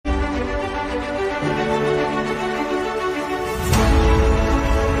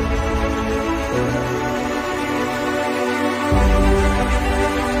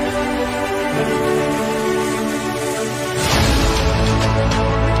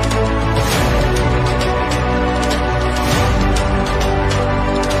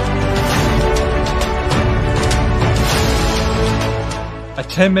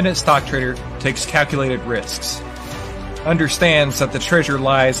10-minute stock trader takes calculated risks, understands that the treasure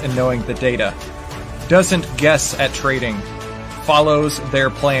lies in knowing the data, doesn't guess at trading, follows their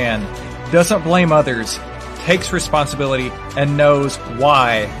plan, doesn't blame others, takes responsibility, and knows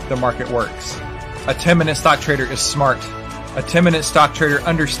why the market works. A 10-minute stock trader is smart. A 10-minute stock trader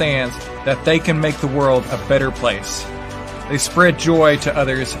understands that they can make the world a better place. They spread joy to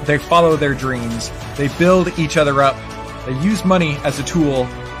others, they follow their dreams, they build each other up, they use money as a tool,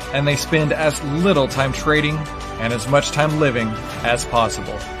 and they spend as little time trading and as much time living as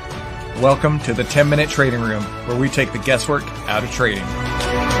possible. Welcome to the 10-Minute Trading Room, where we take the guesswork out of trading.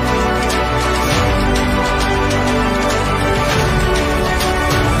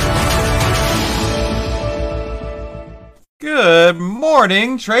 Good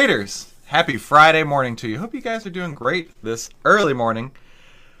morning, traders. Happy Friday morning to you. Hope you guys are doing great this early morning.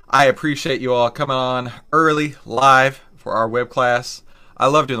 I appreciate you all coming on early, live for our web class. I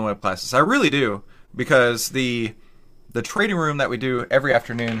love doing the web classes. I really do, because the trading room that we do every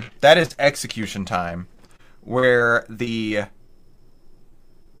afternoon, that is execution time, where the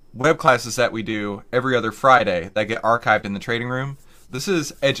web classes that we do every other Friday that get archived in the trading room, this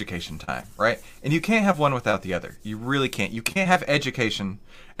is education time, right? And you can't have one without the other. You really can't. You can't have education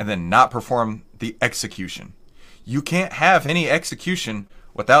and then not perform the execution. You can't have any execution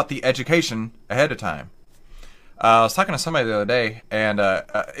without the education ahead of time. I was talking to somebody the other day, and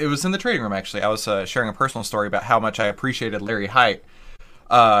it was in the trading room, actually. I was sharing a personal story about how much I appreciated Larry Hite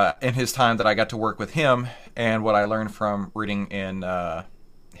in his time that I got to work with him, and what I learned from reading in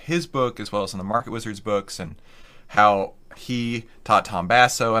his book as well as in the Market Wizards books, and how he taught Tom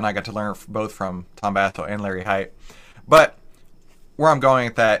Basso, and I got to learn both from Tom Basso and Larry Hite. But where I'm going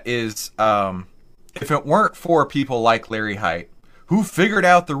with that is, if it weren't for people like Larry Hite, who figured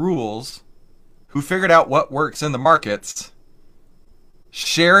out the rules, who figured out what works in the markets,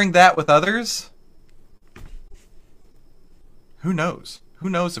 sharing that with others, who knows? Who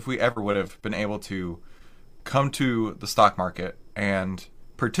knows if we ever would have been able to come to the stock market and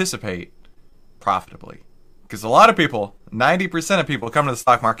participate profitably. Because a lot of people, 90% of people, come to the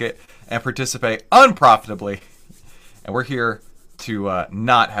stock market and participate unprofitably. And we're here to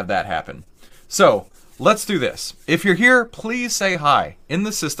not have that happen. So let's do this. If you're here, please say hi. In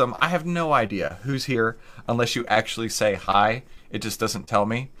the system, I have no idea who's here unless you actually say hi. It just doesn't tell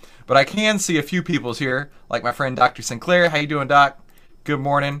me. But I can see a few people's here, like my friend Dr. Sinclair. How you doing, Doc? Good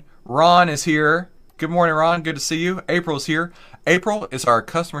morning. Ron is here. Good morning, Ron. Good to see you. April's here. April is our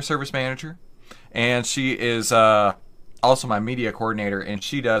customer service manager, and she is also my media coordinator, and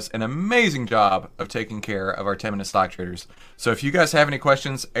she does an amazing job of taking care of our 10-minute stock traders. So if you guys have any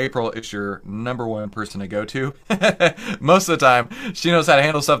questions, April is your number one person to go to. Most of the time, she knows how to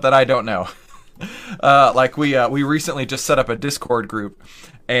handle stuff that I don't know. Like we recently just set up a Discord group,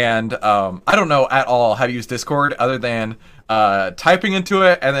 and I don't know at all how to use Discord other than typing into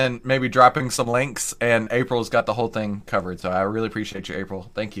it and then maybe dropping some links, and April's got the whole thing covered. So I really appreciate you, April.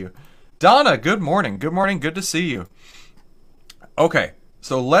 Thank you. Donna, good morning. Good morning. Good to see you. Okay,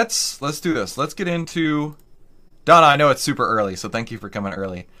 so let's do this. Let's get into... Donna, I know it's super early, so thank you for coming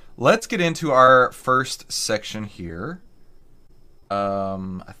early. Let's get into our first section here.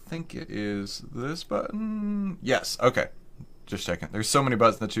 I think it is this button. Yes, okay. Just checking. There's so many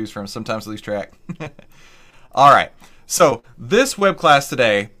buttons to choose from. Sometimes I lose track. All right, so this web class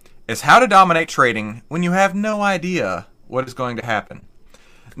today is how to dominate trading when you have no idea what is going to happen.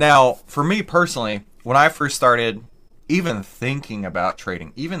 Now, for me personally, when I first started even thinking about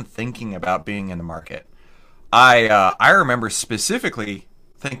trading, even thinking about being in the market, I remember specifically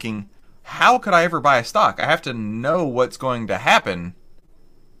thinking, how could I ever buy a stock? I have to know what's going to happen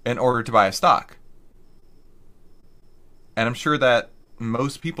in order to buy a stock. And I'm sure that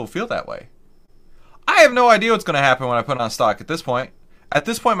most people feel that way. I have no idea what's going to happen when I put on stock at this point. At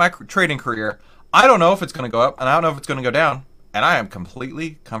this point in my trading career, I don't know if it's going to go up, and I don't know if it's going to go down. And I am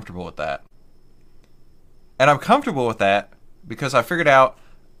completely comfortable with that. And I'm comfortable with that because I figured out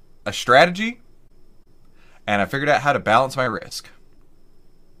a strategy, and I figured out how to balance my risk.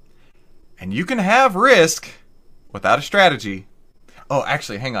 And you can have risk without a strategy. Oh,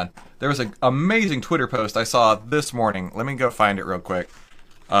 actually, hang on. There was an amazing Twitter post I saw this morning. Let me go find it real quick.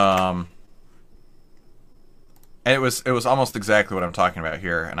 And it was almost exactly what I'm talking about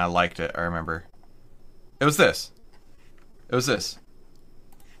here, and I liked it. I remember. It was this.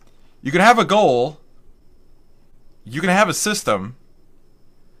 You can have a goal. You can have a system,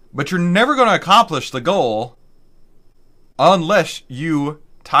 but you're never going to accomplish the goal unless you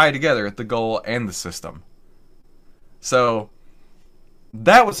tie together the goal and the system. So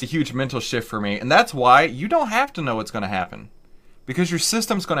that was a huge mental shift for me, and that's why you don't have to know what's going to happen. Because your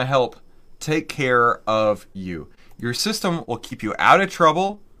system's going to help take care of you. Your system will keep you out of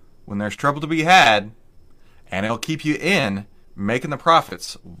trouble when there's trouble to be had, and it'll keep you in making the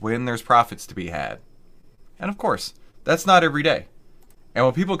profits when there's profits to be had. And of course, that's not every day. And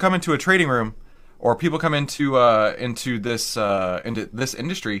when people come into a trading room, or people come into this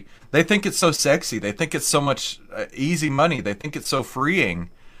industry, they think it's so sexy. They think it's so much easy money. They think it's so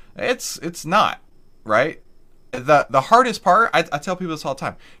freeing. It's not, right? The hardest part, I tell people this all the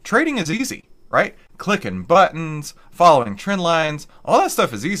time. Trading is easy, right? Clicking buttons, following trend lines, all that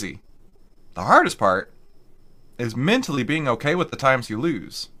stuff is easy. The hardest part is mentally being okay with the times you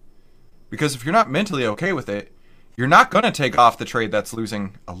lose. Because if you're not mentally okay with it, you're not going to take off the trade that's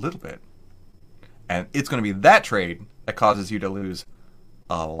losing a little bit. And it's going to be that trade that causes you to lose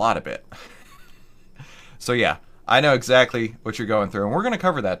a lot of it. So yeah, I know exactly what you're going through, and we're going to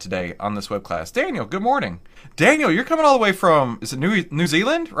cover that today on this web class. Daniel, good morning. Daniel, you're coming all the way from, is it New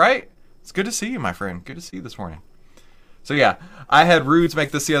Zealand, right? It's good to see you, my friend. Good to see you this morning. So yeah, I had Rudes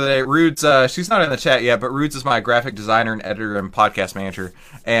make this the other day. Rudes, she's not in the chat yet, but Rudes is my graphic designer and editor and podcast manager.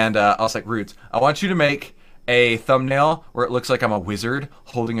 And I was like, Rudes, I want you to make a thumbnail where it looks like I'm a wizard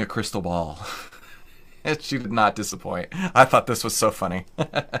holding a crystal ball. And she did not disappoint. I thought this was so funny.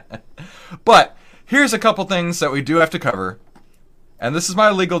 But here's a couple things that we do have to cover. And this is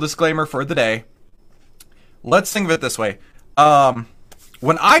my legal disclaimer for the day. Let's think of it this way.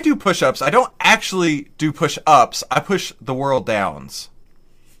 When I do push-ups, I don't actually do push-ups. I push the world downs.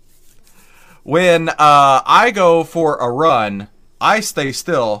 When I go for a run, I stay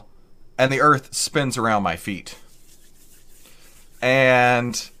still, and the earth spins around my feet.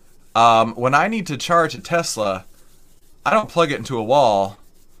 And when I need to charge a Tesla, I don't plug it into a wall.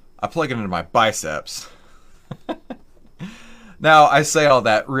 I plug it into my biceps. Now, I say all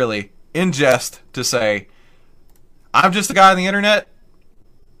that really in jest to say, I'm just a guy on the internet.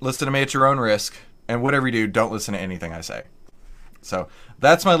 Listen to me at your own risk. And whatever you do, don't listen to anything I say. So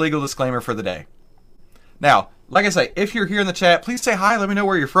that's my legal disclaimer for the day. Now, like I say, if you're here in the chat, please say hi. Let me know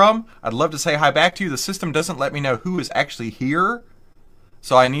where you're from. I'd love to say hi back to you. The system doesn't let me know who is actually here.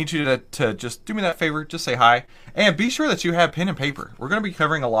 So I need you to just do me that favor. Just say hi. And be sure that you have pen and paper. We're going to be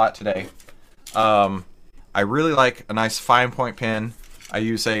covering a lot today. I really like a nice fine point pen. I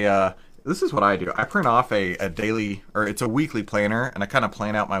use a... this is what I do. I print off a daily, or it's a weekly planner, and I kind of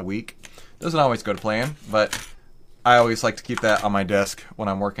plan out my week. Doesn't always go to plan, but I always like to keep that on my desk when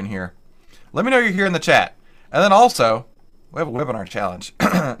I'm working here. Let me know you're here in the chat. And then also, we have a webinar challenge.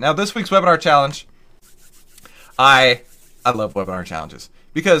 Now, this week's webinar challenge, I love webinar challenges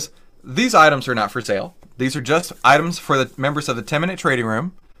because these items are not for sale. These are just items for the members of the 10-minute trading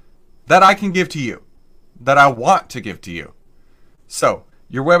room that I can give to you, that I want to give to you. So,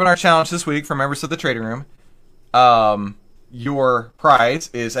 your webinar challenge this week for members of the trading room, your prize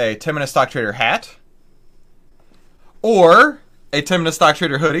is a 10-minute stock trader hat, or a 10-minute stock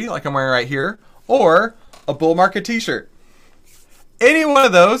trader hoodie, like I'm wearing right here, or a bull market t-shirt. Any one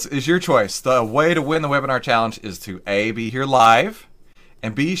of those is your choice. The way to win the webinar challenge is to A, be here live,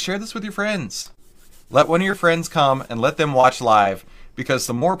 and B, share this with your friends. Let one of your friends come and let them watch live, because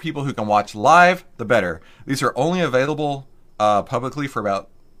the more people who can watch live, the better. These are only available publicly for about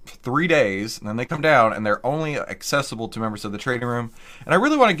 3 days, and then they come down, and they're only accessible to members of the trading room. And I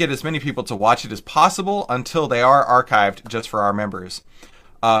really want to get as many people to watch it as possible until they are archived just for our members.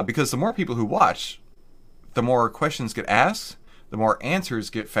 Because the more people who watch, the more questions get asked, the more answers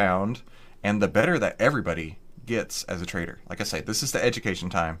get found, and the better that everybody gets as a trader. Like I say, this is the education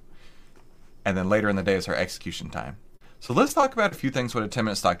time, and then later in the day is our execution time. So let's talk about a few things what a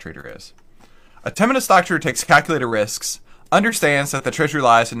 10-minute stock trader is. A 10-minute stock trader takes calculated risks, understands that the treasury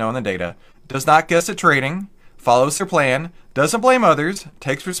lies in knowing the data, does not guess at trading, follows their plan, doesn't blame others,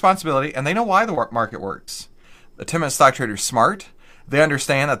 takes responsibility, and they know why the market works. The 10-minute stock trader is smart. They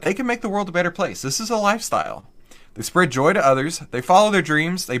understand that they can make the world a better place. This is a lifestyle. They spread joy to others. They follow their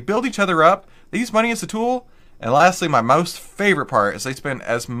dreams. They build each other up. They use money as a tool. And lastly, my most favorite part is they spend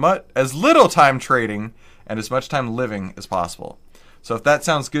as little time trading and as much time living as possible. So if that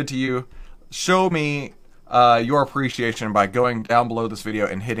sounds good to you, show me your appreciation by going down below this video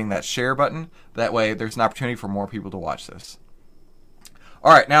and hitting that share button. That way there's an opportunity for more people to watch this.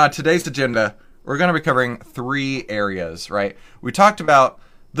 All right, now today's agenda, we're going to be covering 3 areas, right? We talked about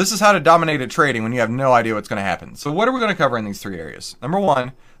this is how to dominate at trading when you have no idea what's going to happen. So what are we going to cover in these 3 areas? Number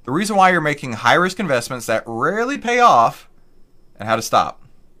 1, the reason why you're making high-risk investments that rarely pay off and how to stop.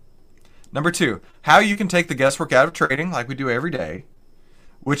 Number 2, how you can take the guesswork out of trading like we do every day,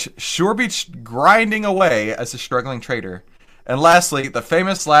 which sure beats grinding away as a struggling trader. And lastly, the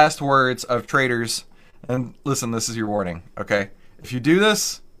famous last words of traders, and listen, this is your warning, okay? If you do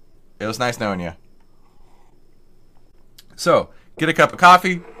this, it was nice knowing you. So, get a cup of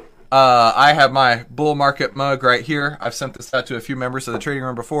coffee. I have my bull market mug right here. I've sent this out to a few members of the trading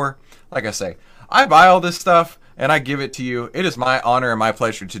room before. Like I say, I buy all this stuff and I give it to you. It is my honor and my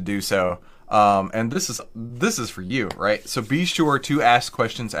pleasure to do so. And this is for you, right? So be sure to ask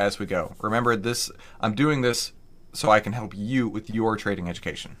questions as we go. Remember this, I'm doing this so I can help you with your trading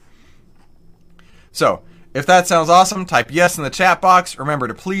education. So, if that sounds awesome, type yes in the chat box. Remember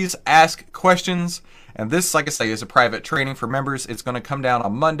to please ask questions. And this, like I say, is a private training for members. It's going to come down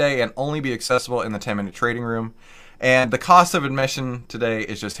on Monday and only be accessible in the 10-minute trading room. And the cost of admission today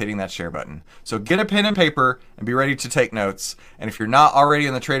is just hitting that share button. So get a pen and paper and be ready to take notes. And if you're not already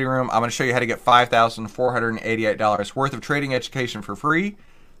in the trading room, I'm going to show you how to get $5,488 worth of trading education for free.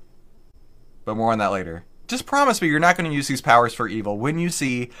 But more on that later. Just promise me you're not going to use these powers for evil when you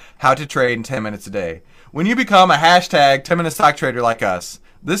see how to trade in 10 minutes a day. When you become a hashtag 10-minute stock trader like us,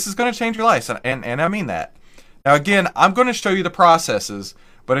 this is going to change your life. And I mean that. Now, again, I'm going to show you the processes,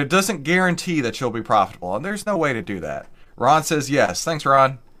 but it doesn't guarantee that you'll be profitable. And there's no way to do that. Ron says yes. Thanks,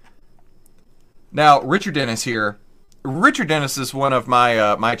 Ron. Now, Richard Dennis here. Richard Dennis is one of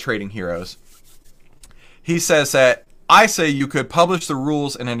my my trading heroes. He says that I say you could publish the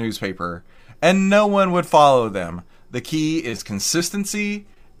rules in a newspaper and no one would follow them. The key is consistency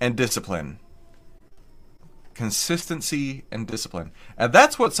and discipline. Consistency and discipline. And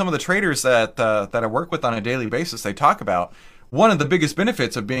that's what some of the traders that I work with on a daily basis, they talk about. One of the biggest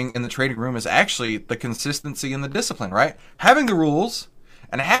benefits of being in the trading room is actually the consistency and the discipline, right? Having the rules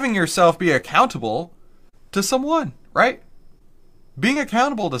and having yourself be accountable to someone, right? Being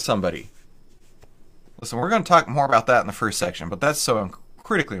accountable to somebody. Listen, we're going to talk more about that in the first section, but that's so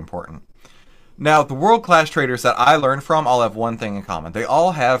critically important. Now, the world-class traders that I learned from all have one thing in common. They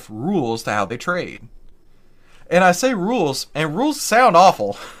all have rules to how they trade. And I say rules, and rules sound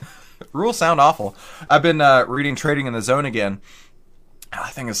awful. Rules sound awful. I've been reading Trading in the Zone again. I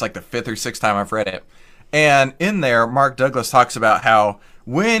think it's like the 5th or 6th time I've read it. And in there, Mark Douglas talks about how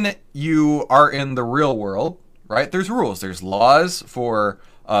when you are in the real world, right, there's rules. There's laws for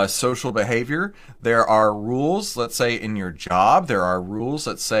social behavior. There are rules, let's say, in your job. There are rules,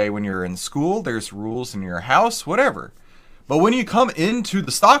 let's say, when you're in school. There's rules in your house, whatever. But when you come into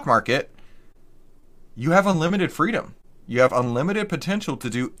the stock market, you have unlimited freedom. You have unlimited potential to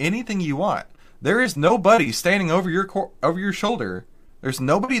do anything you want. There is nobody standing over your shoulder. There's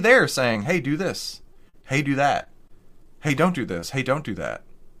nobody there saying, hey, do this. Hey, do that. Hey, don't do this. Hey, don't do that.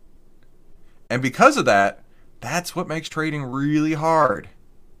 And because of that, that's what makes trading really hard.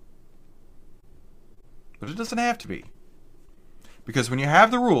 But it doesn't have to be. Because when you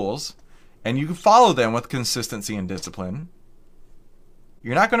have the rules and you follow them with consistency and discipline,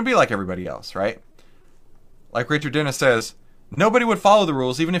 you're not going to be like everybody else, right? Like Richard Dennis says, nobody would follow the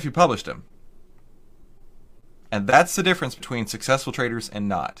rules even if you published them. And that's the difference between successful traders and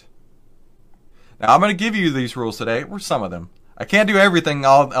not. Now, I'm going to give you these rules today, or some of them. I can't do everything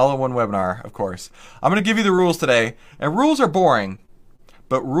all in one webinar, of course. I'm going to give you the rules today. And rules are boring,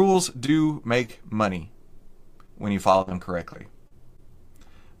 but rules do make money when you follow them correctly.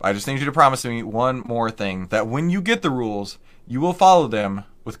 But I just need you to promise me one more thing, that when you get the rules, you will follow them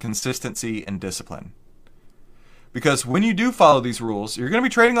with consistency and discipline. Because when you do follow these rules, you're going to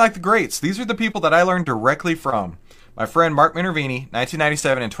be trading like the greats. These are the people that I learned directly from. My friend Mark Minervini,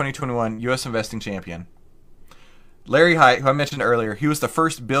 1997 and 2021 U.S. investing champion. Larry Hite, who I mentioned earlier, he was the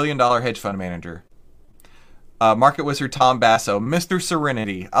first billion-dollar hedge fund manager. Market wizard Tom Basso, Mr.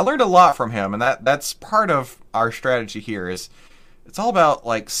 Serenity. I learned a lot from him, and that's part of our strategy here. Is it's all about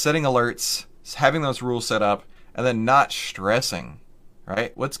like setting alerts, having those rules set up, and then not stressing.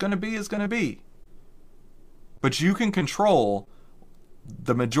 Right? What's going to be is going to be. But you can control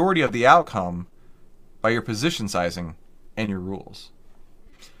the majority of the outcome by your position sizing and your rules.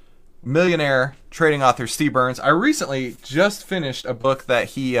 Millionaire trading author Steve Burns. I recently just finished a book that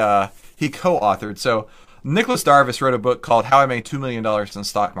he co-authored. So Nicholas Darvis wrote a book called How I Made $2 Million in the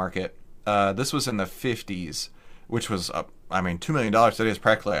Stock Market. This was in the 50s, which was, $2 million today is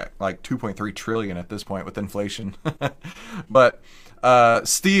practically like 2.3 trillion at this point with inflation. But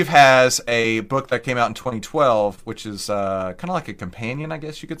Steve has a book that came out in 2012, which is kind of like a companion, I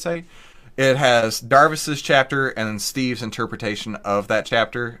guess you could say. It has Darvis's chapter and then Steve's interpretation of that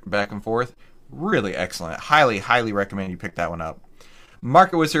chapter back and forth. Really excellent. Highly, highly recommend you pick that one up.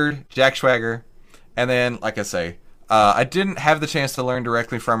 Market Wizard, Jack Schwager. And then, like I say, I didn't have the chance to learn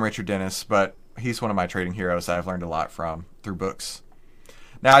directly from Richard Dennis, but he's one of my trading heroes that I've learned a lot from through books.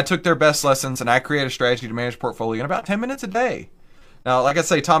 Now, I took their best lessons and I created a strategy to manage portfolio in about 10 minutes a day. Now, like I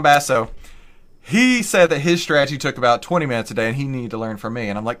say, Tom Basso, He said that his strategy took about 20 minutes a day and he needed to learn from me.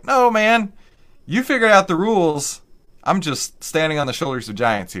 And I'm like, no, man, you figured out the rules. I'm just standing on the shoulders of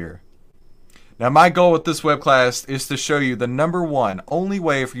giants here. Now, my goal with this web class is to show you the number one only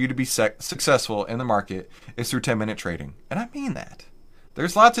way for you to be successful in the market is through 10-minute trading. And I mean that.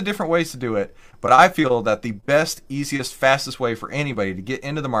 There's lots of different ways to do it, but I feel that the best, easiest, fastest way for anybody to get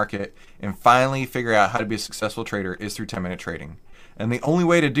into the market and finally figure out how to be a successful trader is through 10-minute trading. And the only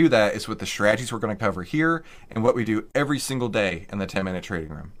way to do that is with the strategies we're going to cover here and what we do every single day in the 10-minute trading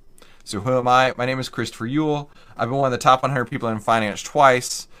room. So who am I? My name is Christopher Uhl. I've been one of the top 100 people in finance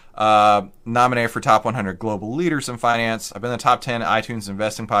twice. Nominated for top 100 global leaders in finance. I've been in the top 10 iTunes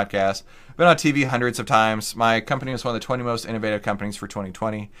investing podcast. I've been on TV hundreds of times. My company was one of the 20 most innovative companies for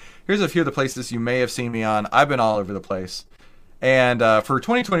 2020. Here's a few of the places you may have seen me on. I've been all over the place. And for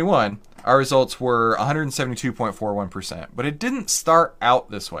 2021, our results were 172.41%. But it didn't start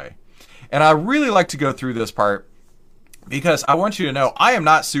out this way. And I really like to go through this part because I want you to know I am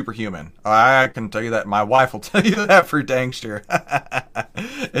not superhuman. I can tell you that. My wife will tell you that for dang sure.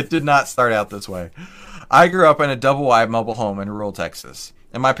 It did not start out this way. I grew up in a double-wide mobile home in rural Texas.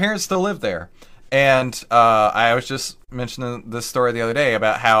 And my parents still live there. And I was just mentioning this story the other day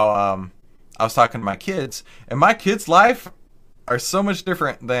about how I was talking to my kids. And my kids' life are so much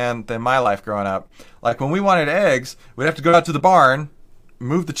different than my life growing up. Like when we wanted eggs, we'd have to go out to the barn,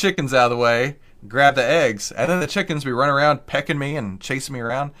 move the chickens out of the way, grab the eggs, and then the chickens would run around pecking me and chasing me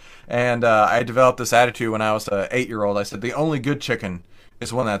around. And I developed this attitude when I was an 8-year-old. I said, the only good chicken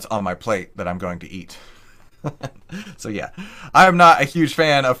is one that's on my plate that I'm going to eat. So yeah, I am not a huge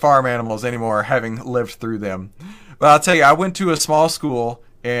fan of farm animals anymore, having lived through them. But I'll tell you, I went to a small school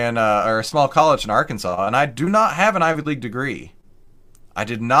or a small college in Arkansas, and I do not have an Ivy League degree. I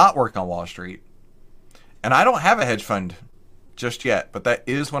did not work on Wall Street. And I don't have a hedge fund just yet, but that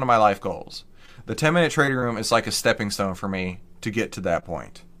is one of my life goals. The 10-minute trading room is like a stepping stone for me to get to that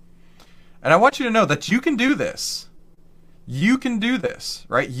point. And I want you to know that you can do this. You can do this,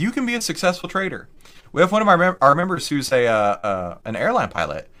 right? You can be a successful trader. We have one of our members who's an airline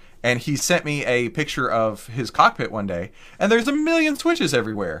pilot, and he sent me a picture of his cockpit one day, and there's a million switches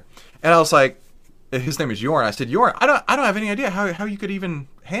everywhere. And I was like, his name is Jorn. I said, Jorn, I don't have any idea how you could even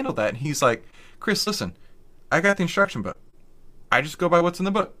handle that. And he's like, Chris, listen, I got the instruction book. I just go by what's in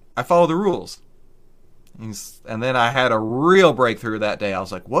the book. I follow the rules. And then I had a real breakthrough that day. I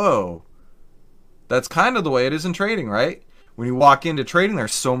was like, whoa, that's kind of the way it is in trading, right? When you walk into trading,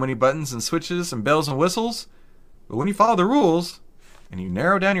 there's so many buttons and switches and bells and whistles. But when you follow the rules and you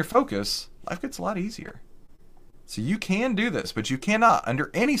narrow down your focus, life gets a lot easier. So you can do this, but you cannot,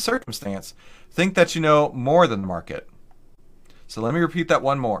 under any circumstance, think that you know more than the market. So let me repeat that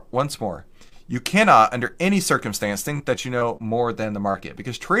once more. You cannot, under any circumstance, think that you know more than the market,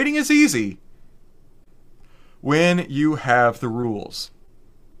 because trading is easy when you have the rules.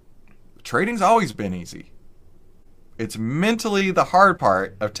 Trading's always been easy. It's mentally the hard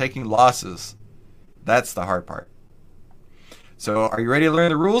part of taking losses. That's the hard part. So are you ready to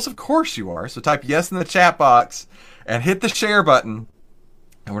learn the rules? Of course you are. So type yes in the chat box and hit the share button.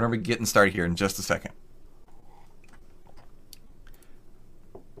 And we're going to be getting started here in just a second.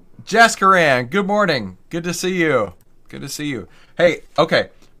 Jess Coran, good morning. Good to see you. Good to see you. Hey, okay.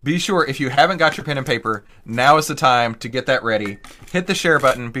 Be sure, if you haven't got your pen and paper, now is the time to get that ready. Hit the share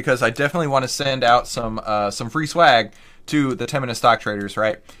button, because I definitely want to send out some free swag to the 10-minute stock traders,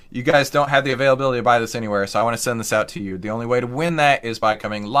 right? You guys don't have the availability to buy this anywhere, so I want to send this out to you. The only way to win that is by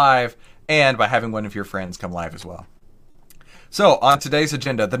coming live and by having one of your friends come live as well. So, on today's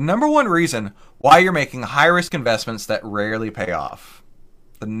agenda, the number one reason why you're making high-risk investments that rarely pay off.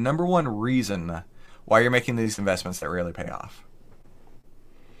 The number one reason why you're making these investments that rarely pay off.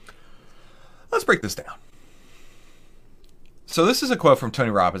 Let's break this down. So this is a quote from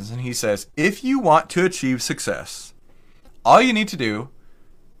Tony Robbins, and he says, if you want to achieve success, all you need to do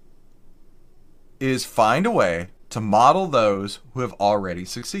is find a way to model those who have already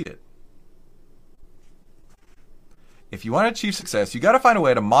succeeded. If you want to achieve success, you got to find a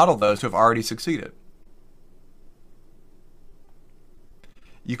way to model those who have already succeeded.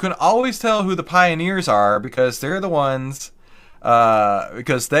 You can always tell who the pioneers are because they're the ones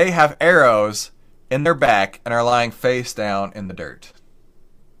because they have arrows in their back and are lying face down in the dirt.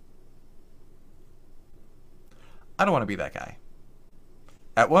 I don't want to be that guy.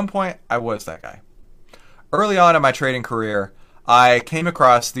 At one point, I was that guy. Early on in my trading career, I came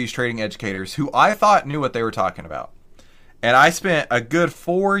across these trading educators who I thought knew what they were talking about. And I spent a good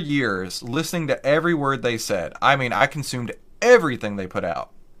 4 years listening to every word they said. I mean, I consumed everything they put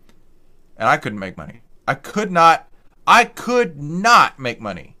out. And I couldn't make money. I could not make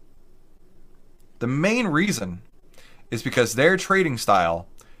money. The main reason is because their trading style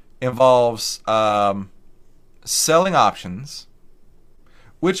involves selling options,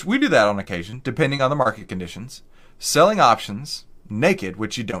 which we do that on occasion, depending on the market conditions. Selling options naked,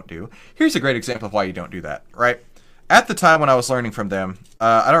 which you don't do. Here's a great example of why you don't do that, right? At the time when I was learning from them,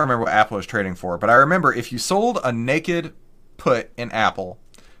 I don't remember what Apple was trading for, but I remember if you sold a naked put in Apple,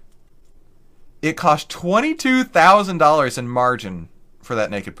 it cost $22,000 in margin for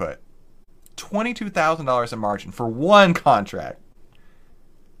that naked put. $22,000 in margin for one contract.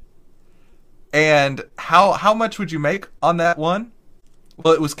 And how much would you make on that one?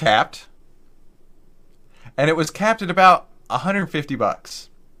 Well, it was capped. And it was capped at about $150.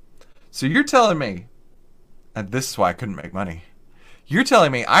 So you're telling me, and this is why I couldn't make money. You're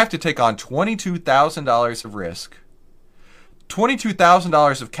telling me I have to take on $22,000 of risk,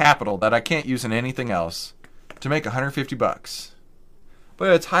 $22,000 of capital that I can't use in anything else to make $150.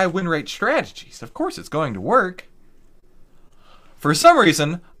 But it's high win rate strategies. Of course it's going to work. For some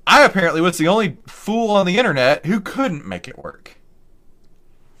reason, I apparently was the only fool on the internet who couldn't make it work.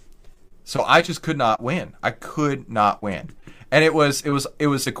 So I just could not win. I could not win. And it was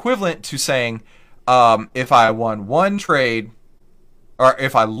equivalent to saying, if I won one trade, or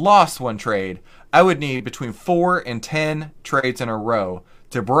if I lost one trade, I would need between 4 and 10 trades in a row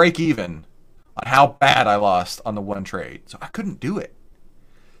to break even on how bad I lost on the one trade. So I couldn't do it.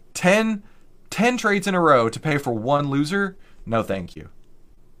 10 trades in a row to pay for one loser? No, thank you.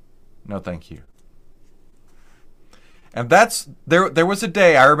 No, thank you. And there was a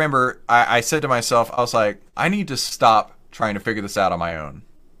day I remember I said to myself, I was like, I need to stop trying to figure this out on my own.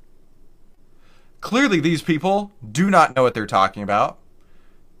 Clearly these people do not know what they're talking about.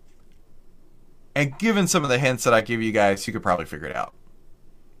 And given some of the hints that I give you guys, you could probably figure it out.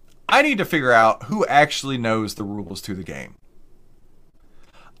 I need to figure out who actually knows the rules to the game.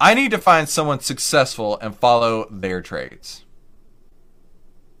 I need to find someone successful and follow their trades.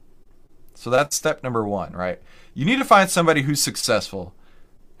 So that's step number 1, right? You need to find somebody who's successful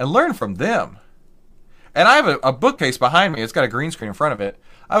and learn from them. And I have a bookcase behind me. It's got a green screen in front of it.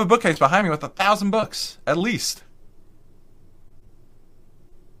 I have a bookcase behind me with 1,000 books, at least.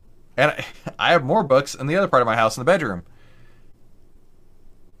 And I have more books in the other part of my house in the bedroom.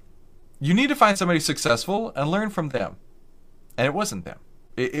 You need to find somebody successful and learn from them. And it wasn't them.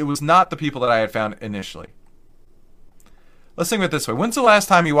 It was not the people that I had found initially. Let's think of it this way. When's the last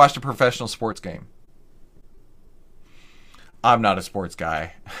time you watched a professional sports game? I'm not a sports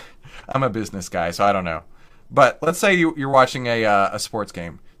guy. I'm a business guy, so I don't know. But let's say you're watching a sports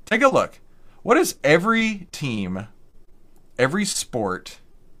game. Take a look. What is every team, every sport,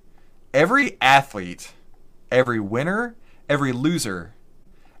 every athlete, every winner, every loser,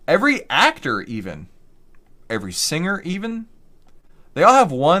 every actor even, every singer even, they all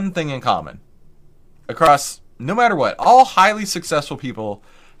have one thing in common. Across, no matter what, all highly successful people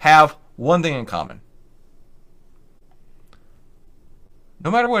have one thing in common.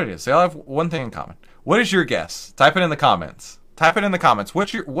 No matter what it is, they all have one thing in common. What is your guess? Type it in the comments. Type it in the comments.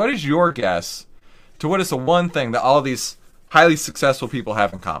 What is your guess to what is the one thing that all of these highly successful people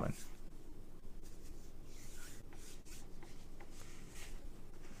have in common?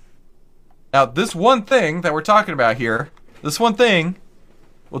 Now, this one thing that we're talking about here, this one thing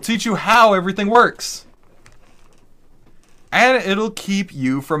will teach you how everything works. And it'll keep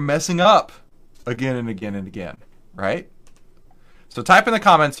you from messing up again and again and again, right? So type in the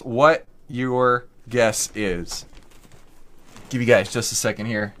comments what your guess is. Give you guys just a second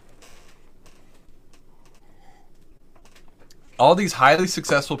here. All these highly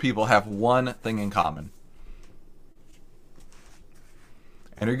successful people have one thing in common.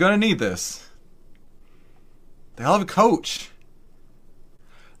 And you're going to need this. They all have a coach.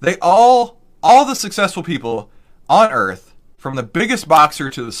 All the successful people on Earth, from the biggest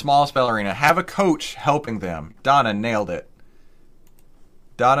boxer to the smallest ballerina, have a coach helping them. Donna nailed it.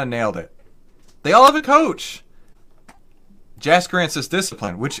 Donna nailed it. They all have a coach. Jazz Grant says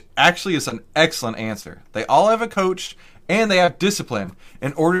discipline, which actually is an excellent answer. They all have a coach and they have discipline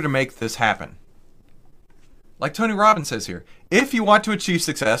in order to make this happen. Like Tony Robbins says here, if you want to achieve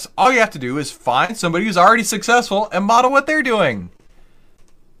success, all you have to do is find somebody who's already successful and model what they're doing.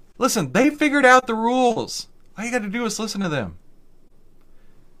 Listen, they figured out the rules. All you got to do is listen to them.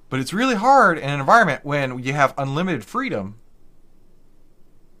 But it's really hard in an environment when you have unlimited freedom.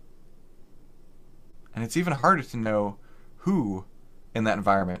 And it's even harder to know who in that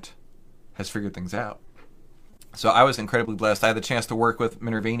environment has figured things out. So I was incredibly blessed. I had the chance to work with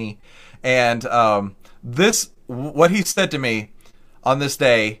Minervini. And what he said to me on this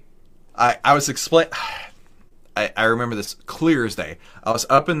day, I was explaining... I remember this clear as day. I was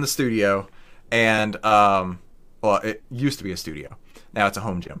up in the studio, And well, it used to be a studio. Now it's a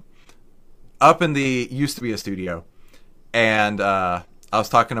home gym. Up in the used to be a studio, and I was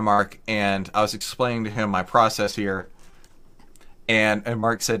talking to Mark, and I was explaining to him my process here, and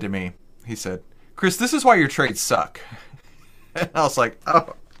Mark said to me, he said, "Chris, this is why your trades suck." And I was like,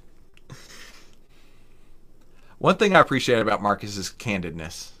 oh. One thing I appreciate about Mark is his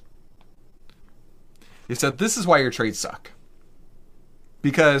candidness. He said, "This is why your trades suck."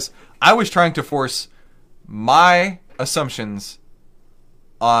 Because I was trying to force my assumptions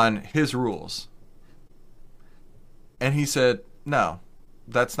on his rules. And he said, "No,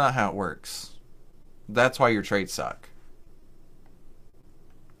 that's not how it works. That's why your trades suck."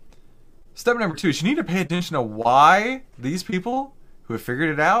 Step number 2 is you need to pay attention to why these people who have figured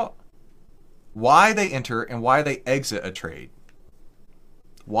it out, why they enter and why they exit a trade.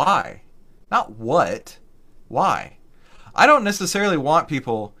 Why? Not what. Why? I don't necessarily want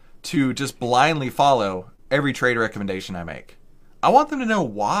people to just blindly follow every trade recommendation I make. I want them to know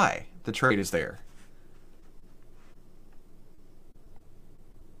why the trade is there.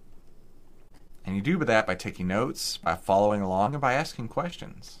 And you do that by taking notes, by following along, and by asking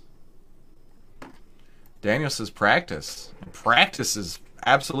questions. Daniel says practice. Practice is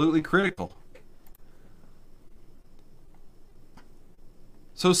absolutely critical.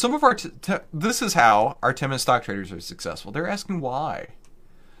 So some of our this is how our 10-minute stock traders are successful. They're asking why.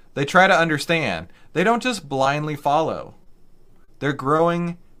 They try to understand. They don't just blindly follow. They're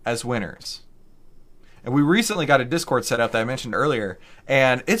growing as winners. And we recently got a Discord set up that I mentioned earlier,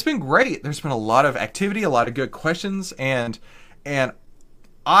 and it's been great. There's been a lot of activity, a lot of good questions, and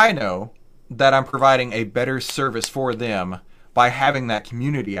I know that I'm providing a better service for them by having that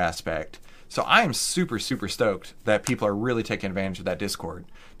community aspect. So I am super, super stoked that people are really taking advantage of that Discord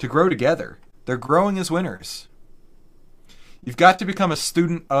to grow together. They're growing as winners. You've got to become a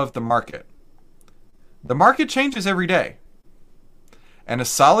student of the market. The market changes every day. And a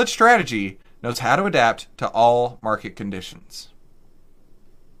solid strategy knows how to adapt to all market conditions.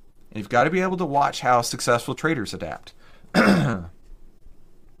 And you've got to be able to watch how successful traders adapt.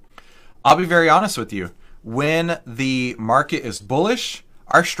 I'll be very honest with you. When the market is bullish,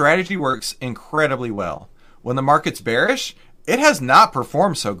 our strategy works incredibly well. When the market's bearish, it has not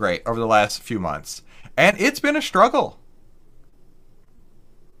performed so great over the last few months. And it's been a struggle.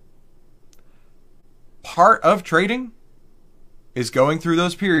 Part of trading is going through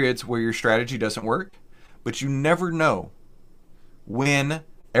those periods where your strategy doesn't work, but you never know when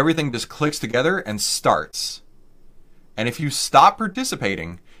everything just clicks together and starts. And if you stop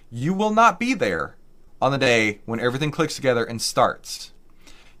participating, you will not be there on the day when everything clicks together and starts.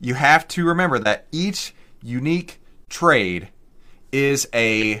 You have to remember that each unique trade is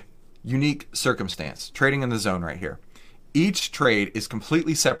a unique circumstance. Trading in the zone right here. Each trade is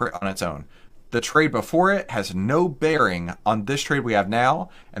completely separate on its own. The trade before it has no bearing on this trade we have now,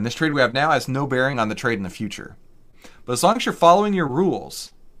 and this trade we have now has no bearing on the trade in the future. But as long as you're following your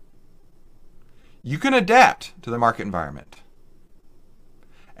rules, you can adapt to the market environment.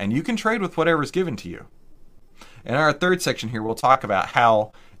 And you can trade with whatever's given to you. In our third section here, we'll talk about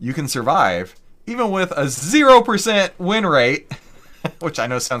how you can survive even with a 0% win rate, which I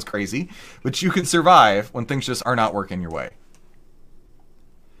know sounds crazy, but you can survive when things just are not working your way.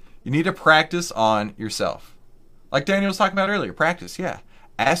 You need to practice on yourself. Like Daniel was talking about earlier, practice, yeah.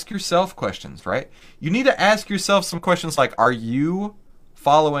 Ask yourself questions, right? You need to ask yourself some questions like, are you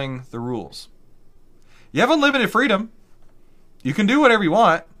following the rules? You have unlimited freedom. You can do whatever you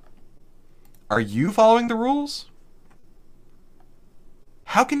want. Are you following the rules?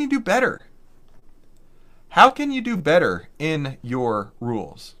 How can you do better? How can you do better in your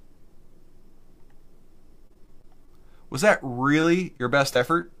rules? Was that really your best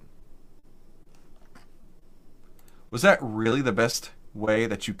effort? Was that really the best way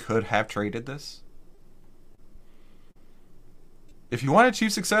that you could have traded this? If you want to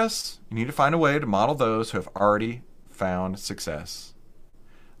achieve success, you need to find a way to model those who have already found success,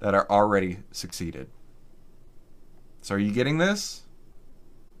 that are already succeeded. So are you getting this?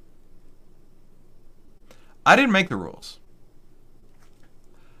 I didn't make the rules.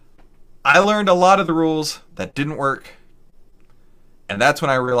 I learned a lot of the rules that didn't work. And that's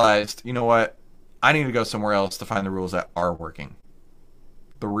when I realized, you know what? I need to go somewhere else to find the rules that are working.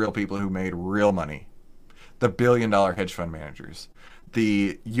 The real people who made real money. The billion-dollar hedge fund managers.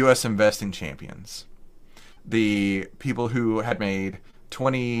 The U.S. investing champions. The people who had made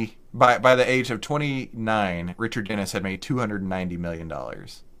by the age of 29, Richard Dennis had made $290 million.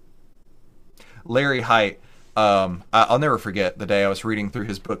 Larry Hite, I'll never forget the day I was reading through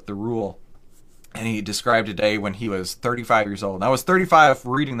his book, The Rule, and he described a day when he was 35 years old. And I was 35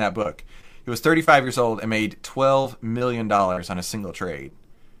 reading that book. He was 35 years old and made $12 million on a single trade.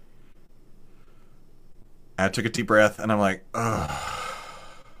 I took a deep breath and I'm like, ugh.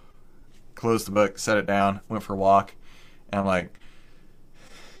 Closed the book, set it down, went for a walk, and I'm like,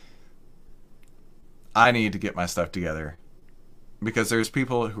 I need to get my stuff together. Because there's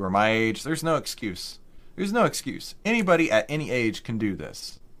people who are my age, there's no excuse. There's no excuse. Anybody at any age can do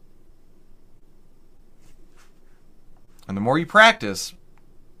this. And the more you practice,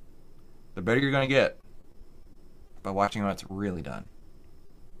 the better you're going to get by watching how it's really done.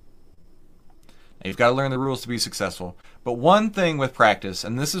 Now, you've got to learn the rules to be successful. But one thing with practice,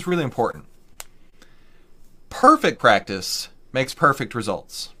 and this is really important, perfect practice makes perfect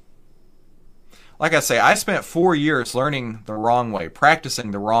results. Like I say, I spent 4 years learning the wrong way, practicing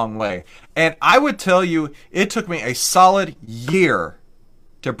the wrong way. And I would tell you, it took me a solid year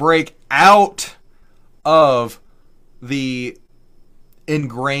to break out of the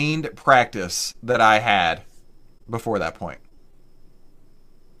ingrained practice that I had before that point.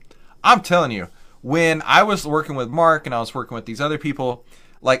 I'm telling you, when I was working with Mark and I was working with these other people,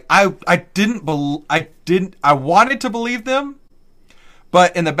 like I wanted to believe them,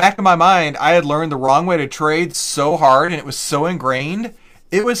 but in the back of my mind, I had learned the wrong way to trade so hard and it was so ingrained,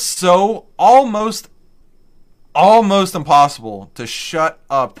 it was so almost impossible to shut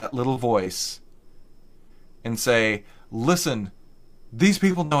up that little voice and say, listen, these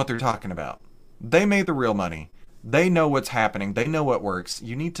people know what they're talking about. They made the real money. They know what's happening. They know what works.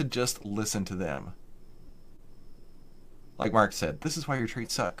 You need to just listen to them. Like Mark said, this is why your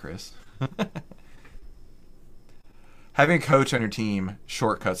trades suck, Chris. Having a coach on your team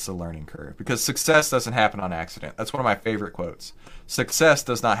shortcuts the learning curve because success doesn't happen on accident. That's one of my favorite quotes. Success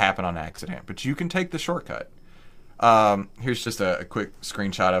does not happen on accident, but you can take the shortcut. Here's just a quick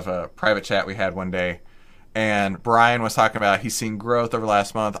screenshot of a private chat we had one day. And Brian was talking about he's seen growth over the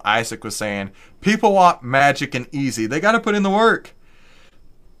last month. Isaac was saying, people want magic and easy. They got to put in the work.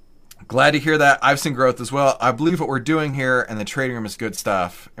 Glad to hear that. I've seen growth as well. I believe what we're doing here and the trading room is good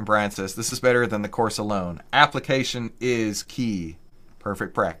stuff. And Brian says, this is better than the course alone. Application is key.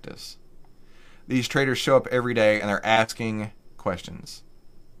 Perfect practice. These traders show up every day and they're asking questions.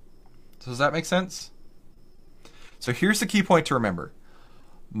 So does that make sense? So here's the key point to remember.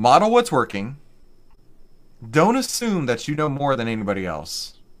 Model what's working. Don't assume that you know more than anybody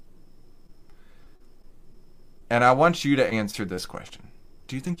else. And I want you to answer this question.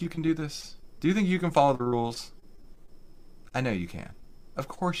 Do you think you can do this? Do you think you can follow the rules? I know you can. Of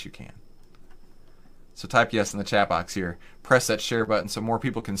course you can. So type yes in the chat box here. Press that share button so more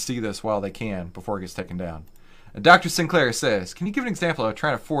people can see this while they can before it gets taken down. And Dr. Sinclair says, can you give an example of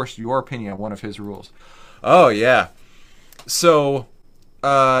trying to force your opinion on one of his rules? Oh, yeah. So,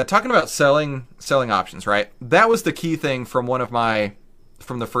 talking about selling options, right? That was the key thing from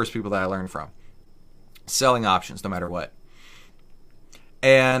from the first people that I learned from. Selling options, no matter what.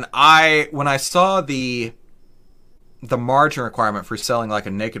 And when I saw the margin requirement for selling like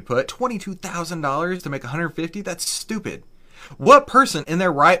a naked put, $22,000 to make $150, that's stupid. What person in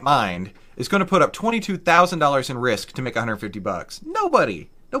their right mind is going to put up $22,000 in risk to make $150? Nobody.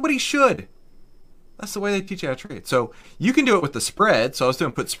 Nobody should. That's the way they teach you how to trade. So you can do it with the spread. So I was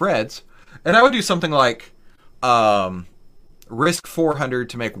doing put spreads, and I would do something like risk 400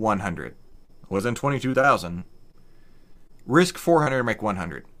 to make 100. It wasn't 22,000. Risk 400 to make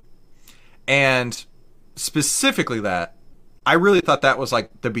 100. And specifically that, I really thought that was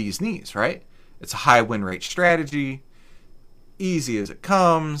like the bee's knees, right? It's a high win rate strategy, easy as it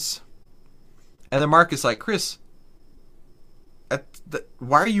comes. And then Mark is like, Chris,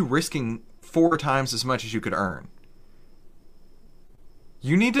 why are you risking 4 times as much as you could earn?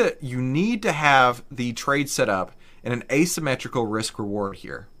 You need to have the trade set up in an asymmetrical risk reward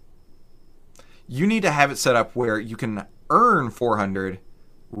here. You need to have it set up where you can earn 400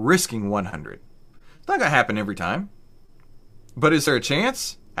 risking 100. It's not going to happen every time. But is there a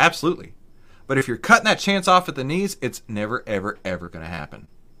chance? Absolutely. But if you're cutting that chance off at the knees, it's never, ever, ever going to happen.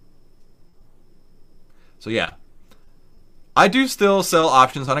 So yeah, I do still sell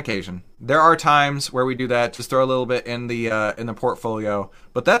options on occasion. There are times where we do that, just throw a little bit in the portfolio,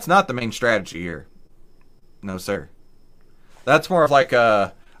 but that's not the main strategy here. No, sir. That's more of like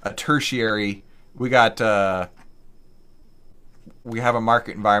a tertiary. We have a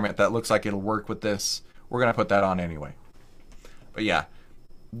market environment that looks like it'll work with this. We're going to put that on anyway. But yeah,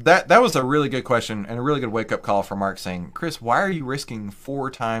 that was a really good question and a really good wake-up call for Mark saying, Chris, why are you risking 4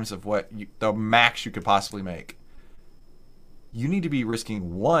 times of what the max you could possibly make? You need to be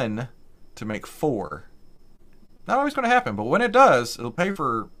risking 1 to make 4. Not always going to happen, but when it does, it'll pay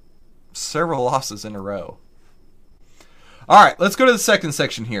for several losses in a row. All right, let's go to the second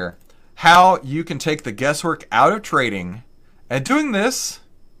section here. how you can take the guesswork out of trading. And doing this...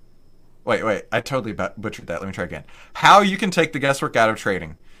 Wait, I totally butchered that. Let me try again. How you can take the guesswork out of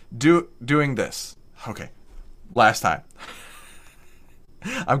trading. Doing this. Okay, last time.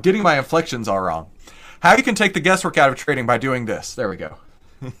 I'm getting my inflections all wrong. How you can take the guesswork out of trading by doing this. There we go.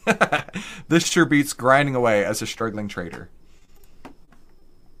 This sure beats grinding away as a struggling trader.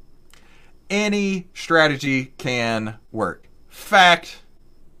 Any strategy can work. Fact.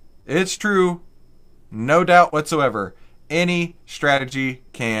 It's true. No doubt whatsoever. Any strategy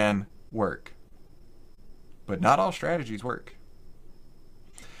can work. But not all strategies work.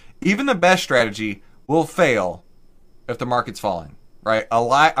 Even the best strategy will fail if the market's falling. Right?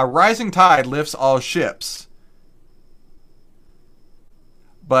 A rising tide lifts all ships.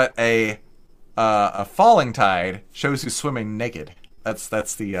 But a falling tide shows who's swimming naked. That's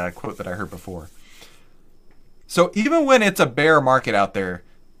the quote that I heard before. So even when it's a bear market out there,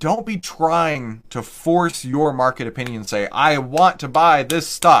 don't be trying to force your market opinion and say, I want to buy this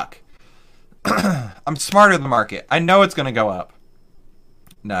stock. I'm smarter than the market. I know it's going to go up.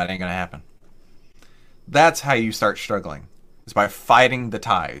 No, it ain't going to happen. That's how you start struggling. Is by fighting the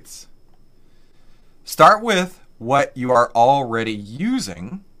tides. Start with what you are already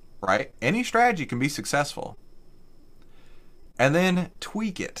using, right? Any strategy can be successful. And then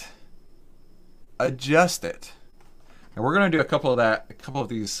tweak it. Adjust it. And we're going to do a couple of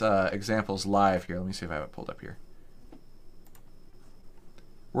these examples live here. Let me see if I have it pulled up here.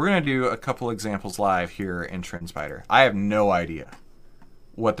 We're going to do a couple examples live here in TrendSpider. I have no idea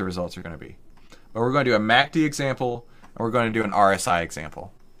what the results are going to be. But we're going to do a MACD example, and we're going to do an RSI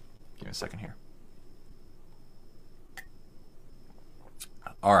example. Give me a second here.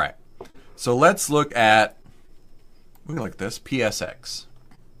 All right. So let's look at, we can look at this, PSX.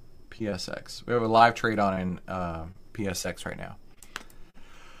 PSX. We have a live trade on in PSX right now.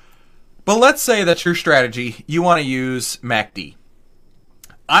 But let's say that's your strategy. You want to use MACD.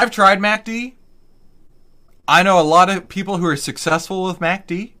 I've tried MACD. I know a lot of people who are successful with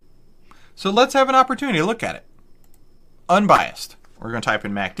MACD. So let's have an opportunity to look at it. Unbiased. We're going to type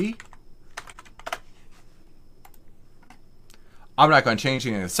in MACD. I'm not going to change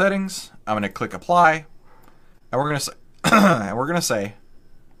any of the settings. I'm going to click apply. And we're going to say,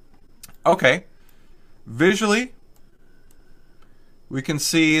 okay, visually, we can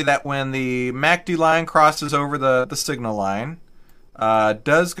see that when the MACD line crosses over the signal line,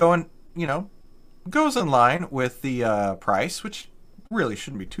 does go in, goes in line with the price, which really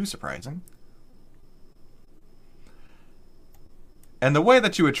shouldn't be too surprising. And the way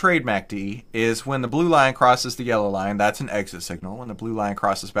that you would trade MACD is when the blue line crosses the yellow line, that's an exit signal. When the blue line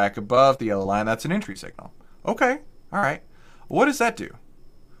crosses back above the yellow line, that's an entry signal. Okay, all right. What does that do?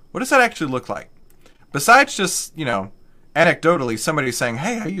 What does that actually look like? Besides just, anecdotally somebody saying,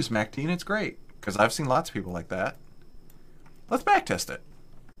 hey, I use MACD and it's great, because I've seen lots of people like that. Let's backtest it.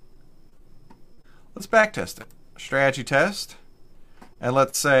 Let's backtest it. Strategy test. And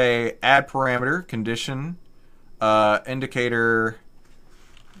let's say add parameter, condition, indicator,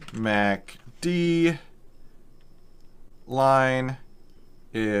 MACD line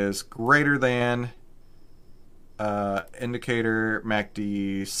is greater than indicator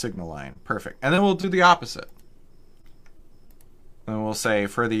MACD signal line. Perfect. And then we'll do the opposite. And we'll say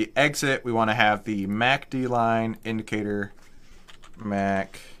for the exit, we want to have the MACD line indicator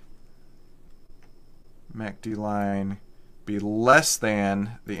MACD line be less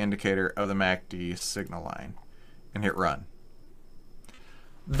than the indicator of the MACD signal line, and hit run.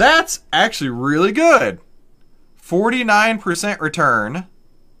 That's actually really good. 49% return.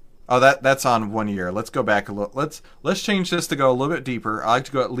 Oh, that's on 1 year. Let's go back a little. Let's change this to go a little bit deeper. I like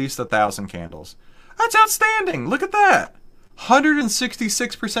to go at least 1,000 candles. That's outstanding. Look at that.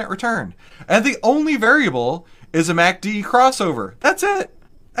 166% return. And the only variable is a MACD crossover. That's it.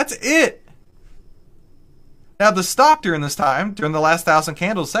 That's it. Now the stock during this time, during the last 1,000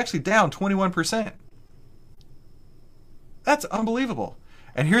 candles, is actually down 21%. That's unbelievable.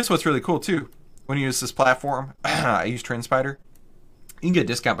 And here's what's really cool too. When you use this platform, I use TrendSpider. You can get a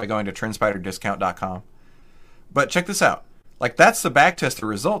discount by going to trendspiderdiscount.com. But check this out. Like, that's the backtested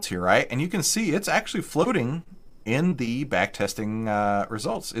results here, right? And you can see it's actually floating in the backtesting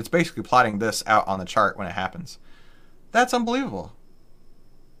results. It's basically plotting this out on the chart when it happens. That's unbelievable.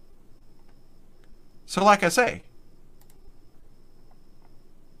 So like I say,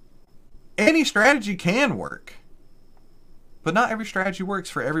 any strategy can work, but not every strategy works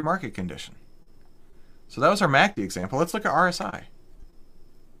for every market condition. So that was our MACD example. Let's look at RSI.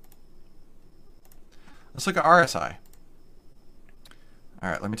 Let's look at RSI. All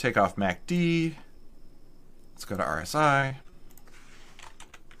right, let me take off MACD. Let's go to RSI.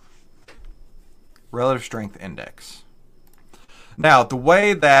 Relative Strength Index. Now, the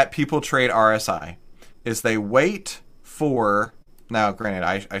way that people trade RSI is they wait for, now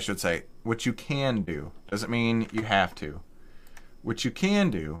granted, I should say, what you can do, doesn't mean you have to. What you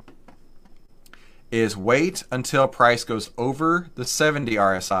can do is wait until price goes over the 70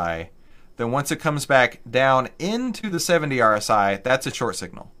 RSI. Then once it comes back down into the 70 RSI, that's a short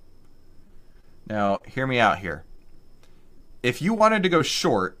signal. Now, hear me out here. If you wanted to go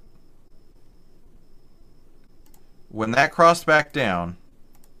short, when that crossed back down,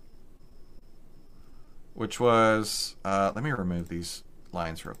 which was, let me remove these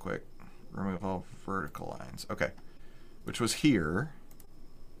lines real quick. Remove all vertical lines. Okay. Which was here.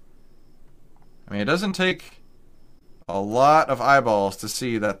 I mean, it doesn't take a lot of eyeballs to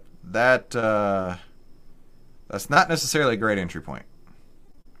see that that's not necessarily a great entry point.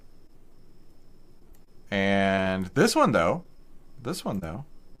 And this one though,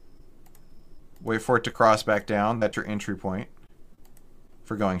 wait for it to cross back down. That's your entry point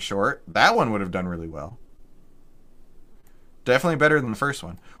for going short. That one would have done really well. Definitely better than the first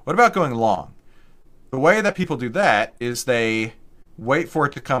one. What about going long? The way that people do that is they wait for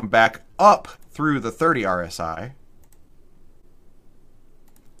it to come back up through the 30 RSI.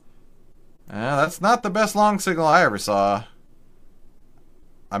 That's not the best long signal I ever saw.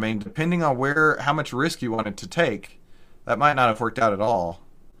 I mean, depending on how much risk you wanted to take, that might not have worked out at all.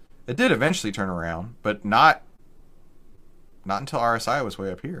 It did eventually turn around, but not until RSI was way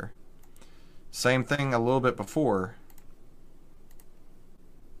up here. Same thing a little bit before.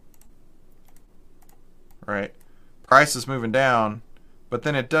 Right? Price is moving down, but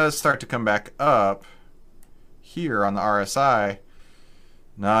then it does start to come back up here on the RSI.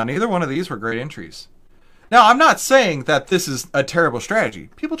 No, neither one of these were great entries. Now, I'm not saying that this is a terrible strategy.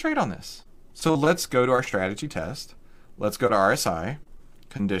 People trade on this. So let's go to our strategy test. Let's go to RSI,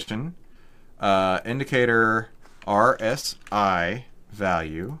 condition, indicator RSI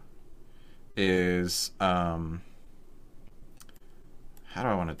value is, how do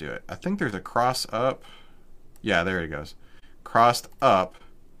I want to do it? I think there's a cross up. Yeah, there it goes. Crossed up,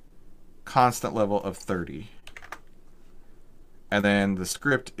 constant level of 30. And then the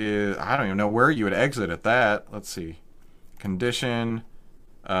script is, I don't even know where you would exit at that. Let's see. Condition,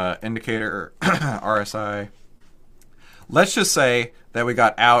 indicator, RSI. Let's just say that we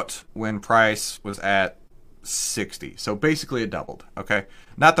got out when price was at 60. So basically it doubled, okay?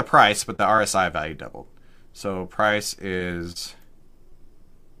 Not the price, but the RSI value doubled. So price is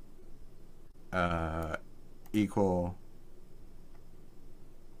equal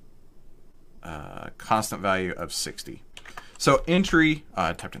constant value of 60. So entry,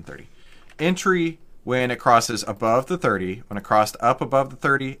 I typed in 30. Entry when it crosses above the 30. When it crossed up above the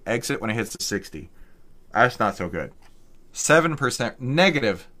 30, exit when it hits the 60. That's not so good. 7%,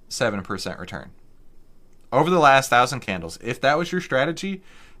 negative 7% return. Over the last 1,000 candles, if that was your strategy,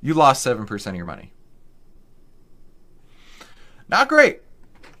 you lost 7% of your money. Not great.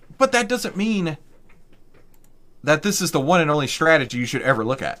 But that doesn't mean that this is the one and only strategy you should ever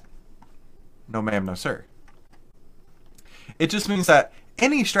look at. No ma'am, no sir. It just means that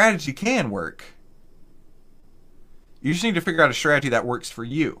any strategy can work. You just need to figure out a strategy that works for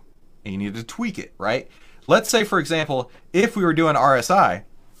you. And you need to tweak it, right? Let's say, for example, if we were doing RSI,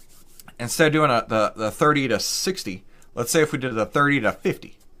 instead of doing the 30 to 60, let's say if we did the 30 to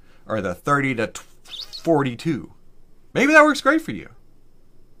 50, or the 30 to 42. Maybe that works great for you.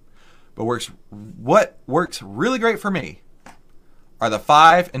 But what works really great for me are the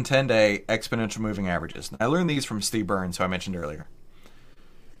 5 and 10 day exponential moving averages. I learned these from Steve Burns, who I mentioned earlier.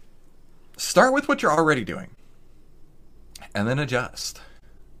 Start with what you're already doing and then adjust,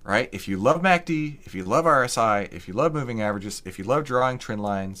 right? If you love MACD, if you love RSI, if you love moving averages, if you love drawing trend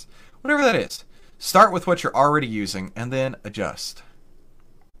lines, whatever that is, start with what you're already using and then adjust.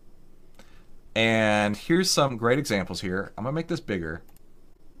 And here's some great examples here. I'm going to make this bigger.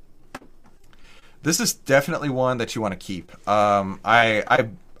 This is definitely one that you want to keep. I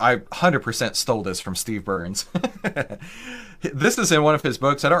 100% stole this from Steve Burns. This is in one of his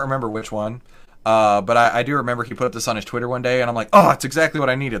books. I don't remember which one. But I do remember he put this on his Twitter one day, and I'm like, oh, it's exactly what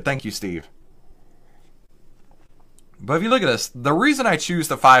I needed. Thank you, Steve. But if you look at this, the reason I choose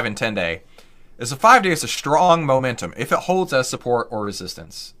the 5 and 10 day is the 5 day is a strong momentum if it holds as support or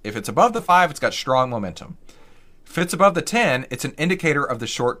resistance. If it's above the 5, it's got strong momentum. If it's above the 10, it's an indicator of the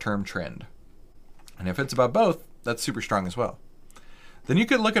short-term trend. And if it's above both, that's super strong as well. Then you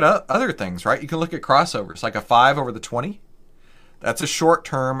can look at other things, right? You can look at crossovers, like a 5 over the 20. That's a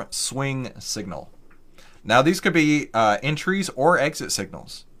short-term swing signal. Now, these could be entries or exit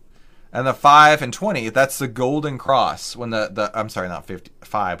signals. And the 5 and 20, that's the golden cross. When the I'm sorry, not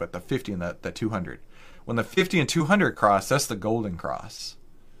 55, but the 50 and the 200. When the 50 and 200 cross, that's the golden cross.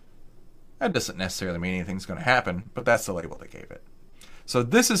 That doesn't necessarily mean anything's going to happen, but that's the label they gave it. So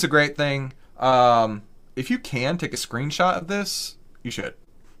this is a great thing. If you can take a screenshot of this, you should.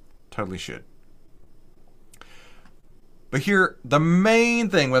 Totally should. But here, the main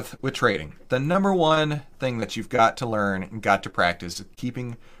thing with trading, the number one thing that you've got to learn and got to practice is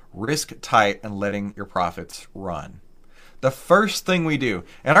keeping risk tight and letting your profits run. The first thing we do,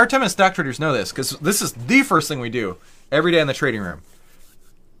 and our 10-minute stock traders know this, because this is the first thing we do every day in the trading room.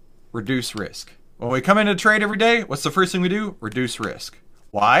 Reduce risk. When we come in to trade every day, what's the first thing we do? Reduce risk.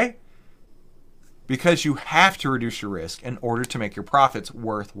 Why? Because you have to reduce your risk in order to make your profits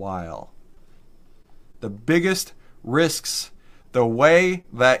worthwhile. The biggest risks, the way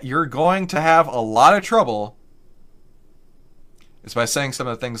that you're going to have a lot of trouble, is by saying some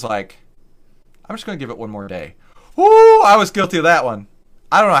of the things like, I'm just going to give it one more day. Woo! I was guilty of that one.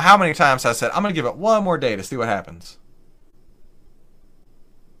 I don't know how many times I said, I'm going to give it one more day to see what happens.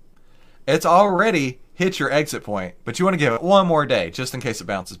 It's already hit your exit point, but you want to give it one more day just in case it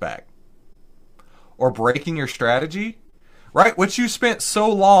bounces back. Or breaking your strategy, right? What you spent so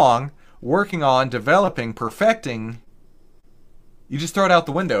long working on, developing, perfecting, you just throw it out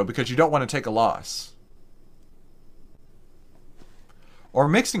the window because you don't want to take a loss. Or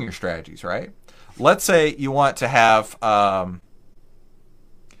mixing your strategies, right? Let's say you want to have,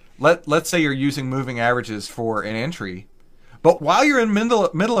 let's say you're using moving averages for an entry, but while you're in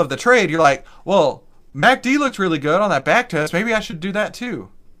middle of the trade, you're like, well, MACD looked really good on that back test. Maybe I should do that too.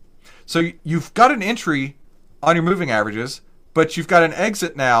 So you've got an entry on your moving averages, but you've got an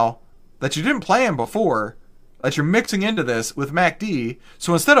exit now that you didn't plan before, that you're mixing into this with MACD.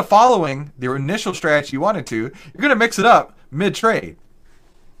 So instead of following the initial strategy you wanted to, you're going to mix it up mid-trade.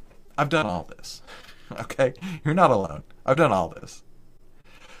 I've done all this. Okay? You're not alone. I've done all this.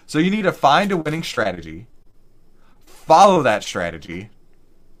 So you need to find a winning strategy, follow that strategy,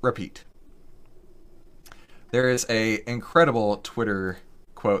 repeat. There is an incredible Twitter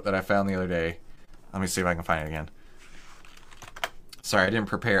quote that I found the other day. Let me see if I can find it again. Sorry, I didn't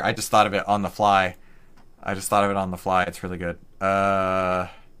prepare. I just thought of it on the fly. It's really good. Hang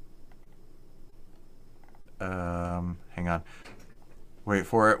on. Wait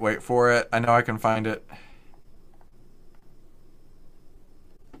for it. I know I can find it.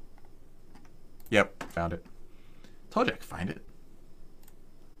 Yep, found it. Told you I could find it.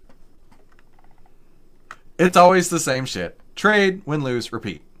 It's always the same shit. Trade, win, lose,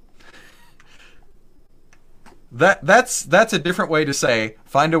 repeat. That's a different way to say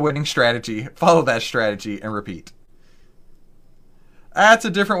find a winning strategy, follow that strategy, and repeat. That's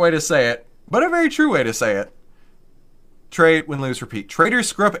a different way to say it, but a very true way to say it. Trade, win, lose, repeat. Traders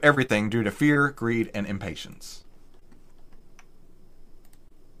screw up everything due to fear, greed, and impatience.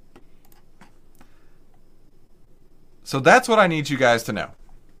 So that's what I need you guys to know.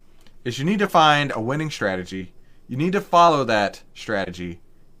 Is you need to find a winning strategy, you need to follow that strategy,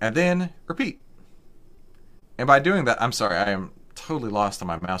 and then repeat. And by doing that, I'm sorry, I am totally lost on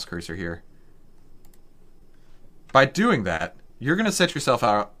my mouse cursor here. By doing that, you're going to set yourself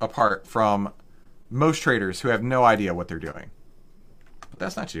apart from most traders who have no idea what they're doing. But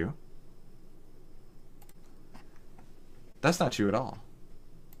that's not you. That's not you at all.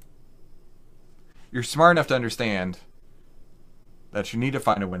 You're smart enough to understand that you need to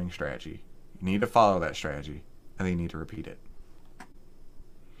find a winning strategy. You need to follow that strategy, and then you need to repeat it.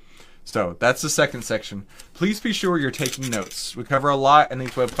 So that's the second section. Please be sure you're taking notes. We cover a lot in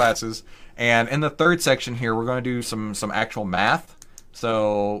these web classes, and in the third section here, we're going to do some actual math.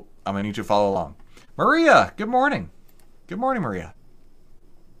 So I'm going to need you to follow along. Maria, good morning. Good morning, Maria.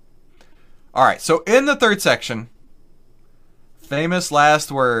 All right, so in the third section, famous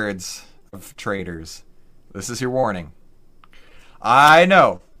last words of traders. This is your warning. I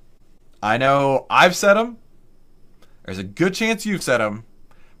know I've said them. There's a good chance you've said them.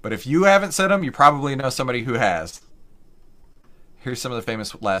 But if you haven't said them, you probably know somebody who has. Here's some of the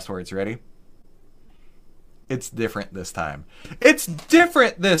famous last words. You ready? It's different this time. It's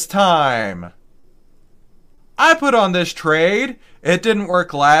different this time. I put on this trade. It didn't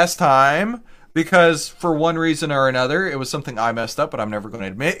work last time because for one reason or another, it was something I messed up, but I'm never going to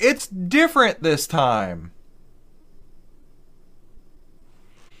admit. It's different this time.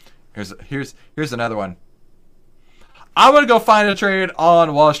 Here's another one. I'm going to go find a trade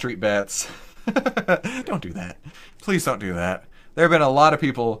on Wall Street Bets. Don't do that. Please don't do that. There have been a lot of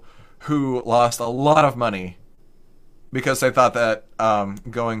people who lost a lot of money because they thought that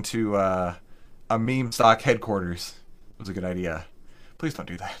going to a meme stock headquarters was a good idea. Please don't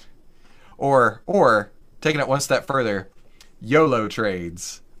do that. Or taking it one step further, YOLO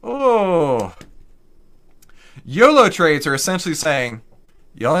trades. Oh. YOLO trades are essentially saying,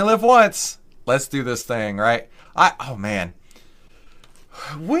 you only live once. Let's do this thing, right? Oh man.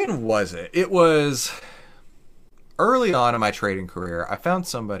 When was it? It was early on in my trading career. I found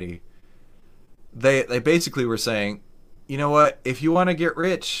somebody. They basically were saying, you know what? If you want to get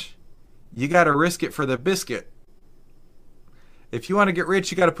rich, you got to risk it for the biscuit. If you want to get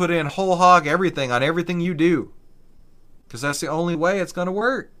rich, you got to put in whole hog everything on everything you do. Because that's the only way it's going to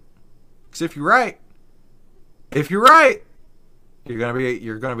work. Because if you're right, you're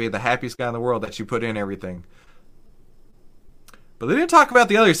gonna be the happiest guy in the world that you put in everything. But they didn't talk about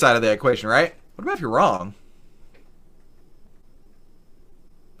the other side of the equation, right? What about if you're wrong?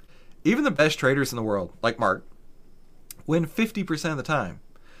 Even the best traders in the world, like Mark, win 50% of the time.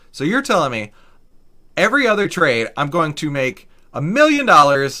 So you're telling me every other trade I'm going to make $1 million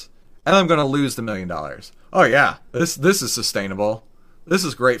and I'm going to lose the $1 million. Oh yeah, this is sustainable. This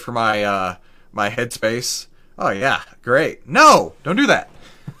is great for my my headspace. Oh yeah, great. No, don't do that.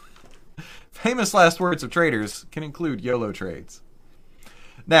 Famous last words of traders can include YOLO trades.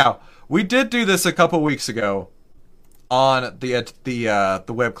 Now, we did do this a couple weeks ago on the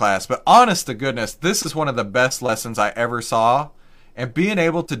web class, but honest to goodness, this is one of the best lessons I ever saw. And being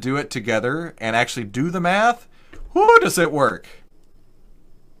able to do it together and actually do the math, whoo, does it work?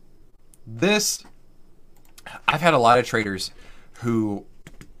 I've had a lot of traders who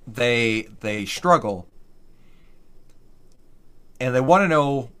they struggle and they want to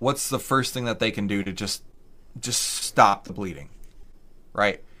know what's the first thing that they can do to just stop the bleeding,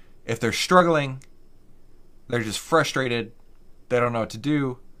 right? If they're struggling, they're just frustrated, they don't know what to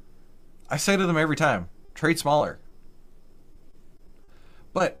do, I say to them every time, trade smaller.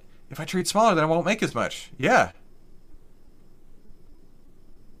 But if I trade smaller, then I won't make as much. Yeah.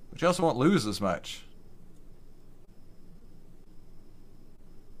 But you also won't lose as much.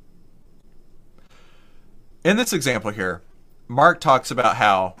 In this example here, Mark talks about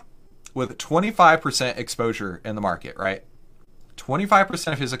how with 25% exposure in the market, right?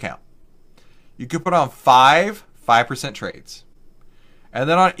 25% of his account, you could put on 5% trades. And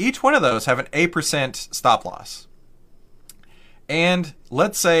then on each one of those have an 8% stop loss. And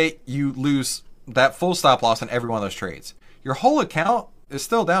let's say you lose that full stop loss on every one of those trades. Your whole account is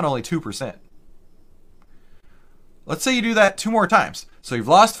still down only 2%. Let's say you do that 2 more times. So you've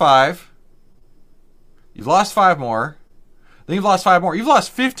lost 5. You've lost 5 more. Then you've lost 5 more. You've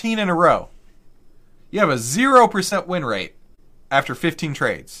lost 15 in a row. You have a 0% win rate after 15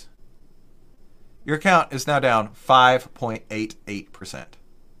 trades. Your account is now down 5.88%.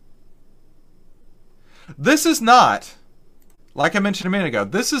 This is not, like I mentioned a minute ago,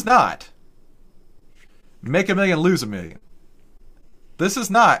 this is not make $1 million, lose $1 million. This is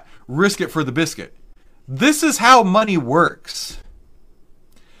not risk it for the biscuit. This is how money works.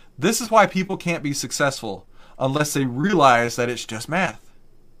 This is why people can't be successful unless they realize that it's just math.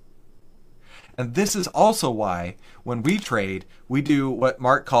 And this is also why when we trade, we do what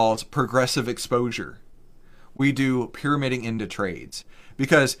Mark calls progressive exposure. We do pyramiding into trades.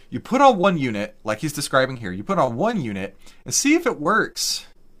 Because you put on one unit, like he's describing here, you put on one unit and see if it works.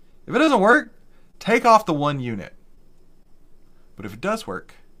 If it doesn't work, take off the one unit. But if it does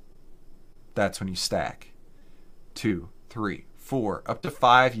work, that's when you stack 2, 3, 4, up to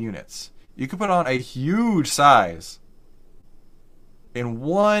 5 units. You can put on a huge size in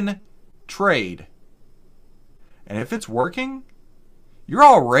one trade. And if it's working, you're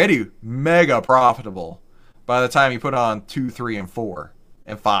already mega profitable by the time you put on 2, 3, and 4,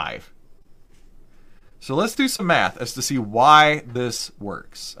 and 5. So let's do some math as to see why this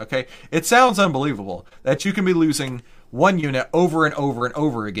works. Okay, it sounds unbelievable that you can be losing one unit over and over and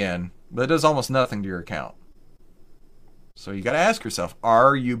over again, but it does almost nothing to your account. So you got to ask yourself,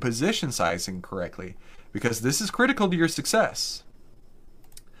 are you position sizing correctly? Because this is critical to your success.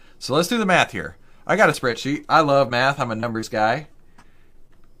 So let's do the math here. I got a spreadsheet. I love math. I'm a numbers guy.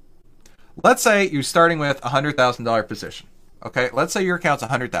 Let's say you're starting with a $100,000 position. Okay, let's say your account's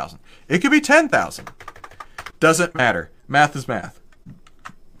 $100,000. It could be $10,000. Doesn't matter. Math is math.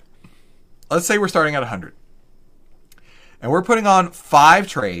 Let's say we're starting at 100. And we're putting on 5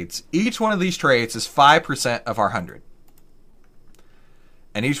 trades. Each one of these trades is 5% of our 100.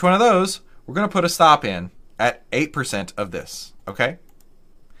 And each one of those, we're going to put a stop in at 8% of this. Okay?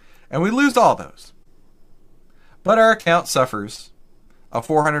 And we lose all those. But our account suffers a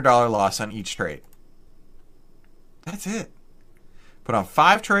 $400 loss on each trade. That's it. Put on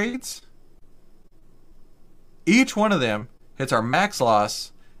 5 trades. Each one of them hits our max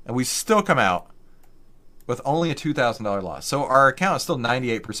loss, and we still come out with only a $2,000 loss. So our account is still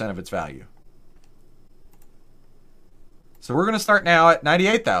 98% of its value. So we're going to start now at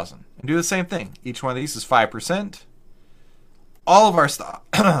 98,000 and do the same thing. Each one of these is 5%. All of our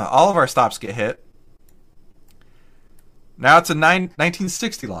stops get hit. Now it's a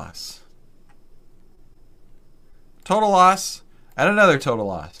 1960 loss. Total loss and another total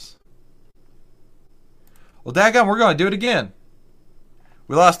loss. Well, daggum, we're going to do it again.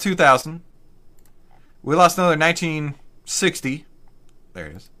 We lost 2,000. We lost another 1960. There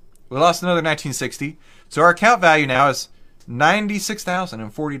it is. We lost another 1960. So our account value now is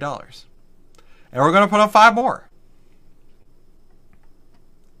 $96,040. And we're going to put on 5 more.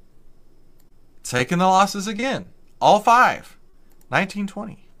 Taking the losses again. All 5.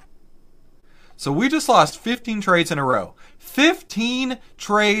 1920. So we just lost 15 trades in a row. 15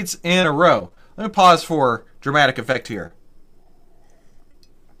 trades in a row. Let me pause for dramatic effect here.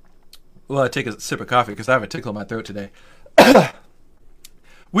 Well, I take a sip of coffee because I have a tickle in my throat today.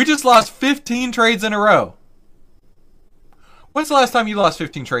 We just lost 15 trades in a row. When's the last time you lost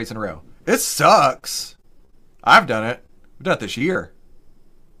 15 trades in a row? It sucks. I've done it. I've done it this year.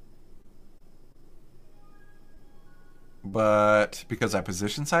 But because I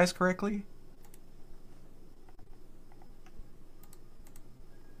position size correctly?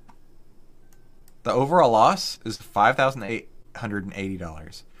 The overall loss is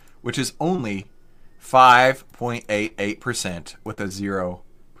 $5,880, which is only 5.88% with a 0%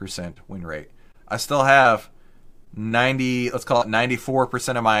 win rate. I still have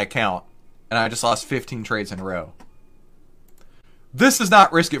 94% of my account, and I just lost 15 trades in a row. This is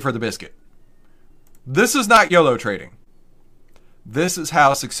not risk it for the biscuit. This is not YOLO trading. This is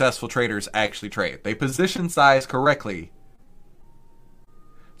how successful traders actually trade. They position size correctly.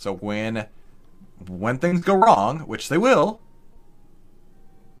 So when things go wrong, which they will,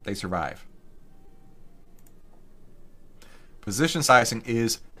 they survive. Position sizing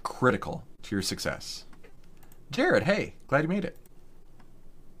is critical to your success. Jared, hey, glad you made it.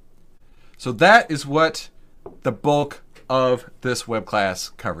 So that is what the bulk of this web class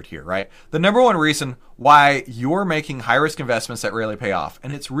covered here, right? The number one reason why you're making high-risk investments that rarely pay off,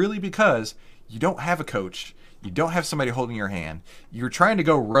 and it's really because you don't have a coach, you don't have somebody holding your hand, you're trying to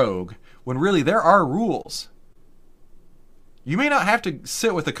go rogue, when really there are rules. You may not have to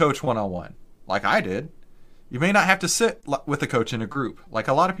sit with a coach one-on-one, like I did. You may not have to sit with a coach in a group, like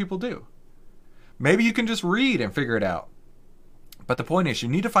a lot of people do. Maybe you can just read and figure it out. But the point is, you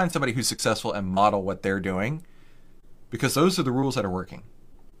need to find somebody who's successful and model what they're doing, because those are the rules that are working.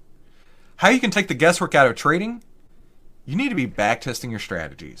 How you can take the guesswork out of trading? You need to be backtesting your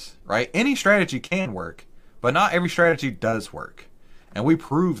strategies, right? Any strategy can work, but not every strategy does work. And we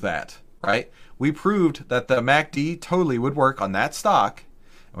proved that, right? We proved that the MACD totally would work on that stock.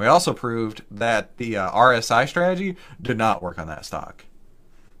 And we also proved that the RSI strategy did not work on that stock.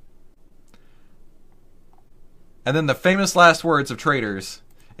 And then the famous last words of traders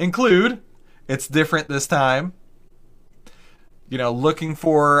include, it's different this time. You know, I'm looking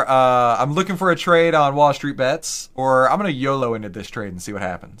for a trade on Wall Street Bets, or I'm going to YOLO into this trade and see what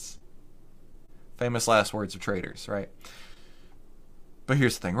happens. Famous last words of traders, right? But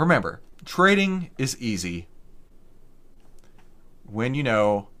here's the thing. Remember, trading is easy when you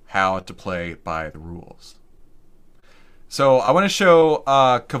know how to play by the rules. So I want to show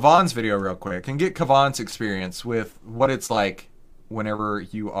Kavan's video real quick and get Kavan's experience with what it's like whenever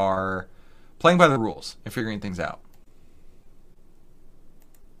you are playing by the rules and figuring things out.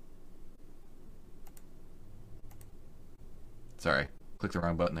 Sorry, clicked the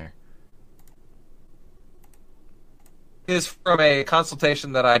wrong button there. Is from a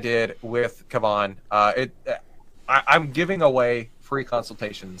consultation that I did with Kavan. I'm giving away free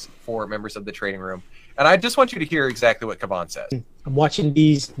consultations for members of the trading room, and I just want you to hear exactly what Kavan says. I'm watching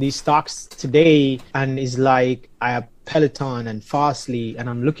these stocks today, and it's like I have Peloton and Fastly, and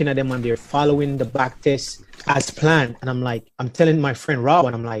I'm looking at them and they're following the back test as planned, and I'm telling my friend Rob,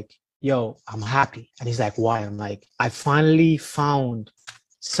 and I'm like, yo, I'm happy. And he's like, why? I'm like, I finally found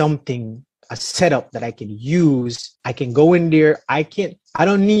something, a setup that I can use. I can go in there. I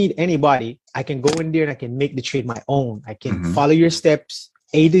don't need anybody. I can go in there and I can make the trade my own. I can follow your steps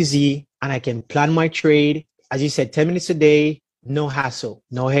A to Z, and I can plan my trade. As you said, 10 minutes a day, no hassle,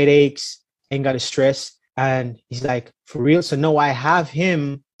 no headaches, ain't got to stress. And he's like, for real? So no, I have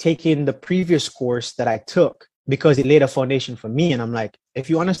him taking the previous course that I took because it laid a foundation for me. And I'm like, if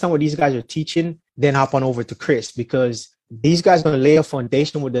you understand what these guys are teaching, then hop on over to Chris, because these guys are going to lay a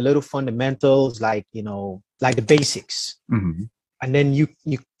foundation with the little fundamentals, like, you know, like the basics. and then you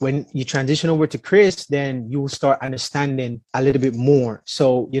when you transition over to Chris, then you will start understanding a little bit more.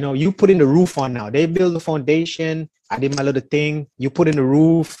 So you put in the roof on now. They build the foundation. I did my little thing. You put in the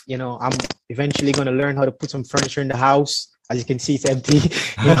roof. I'm eventually going to learn how to put some furniture in the house. As you can see, it's empty.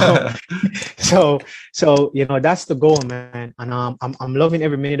 So that's the goal, man. And I'm loving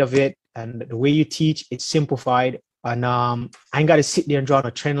every minute of it. And the way you teach, it's simplified. And I ain't got to sit there and draw no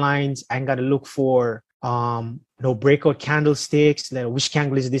trend lines. I ain't got to look for no breakout candlesticks. Like, which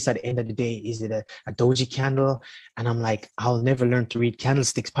candle is this at the end of the day? Is it a doji candle? And I'm like, I'll never learn to read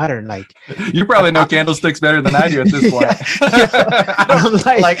candlesticks pattern. Like, you probably know candlesticks better than I do at this point.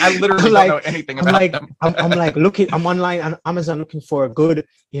 I literally don't know anything about them. I'm like I'm online on Amazon looking for a good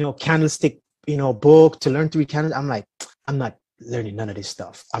candlestick book to learn to read candles. I'm like, I'm not learning none of this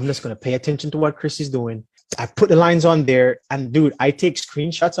stuff. I'm just going to pay attention to what Chris is doing. I put the lines on there, and dude, I take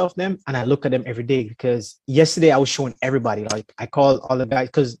screenshots of them and I look at them every day, because yesterday I was showing everybody. Like, I call all the guys,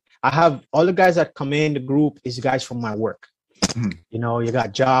 because I have all the guys that come in the group is guys from my work. You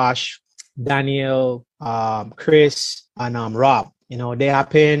got Josh, Daniel, Chris, and Rob. They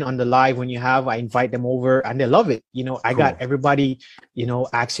happen on the live when you have. I invite them over and they love it. I got everybody,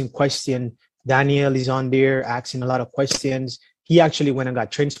 asking questions. Daniel is on there asking a lot of questions. He actually went and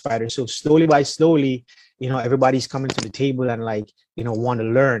got TrendSpider. So slowly by slowly, everybody's coming to the table and want to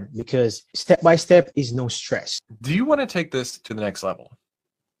learn, because step by step is no stress. Do you want to take this to the next level?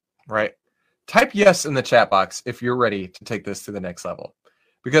 Right? Type yes in the chat box if you're ready to take this to the next level,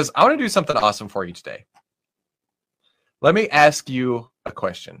 because I want to do something awesome for you today. Let me ask you a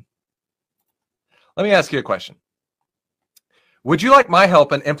question. Would you like my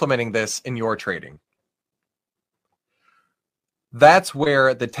help in implementing this in your trading? That's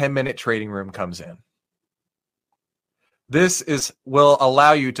where the 10-minute trading room comes in. This will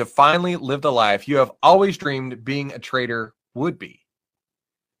allow you to finally live the life you have always dreamed being a trader would be.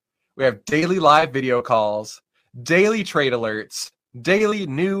 We have daily live video calls, daily trade alerts, daily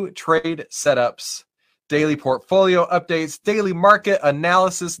new trade setups, daily portfolio updates, daily market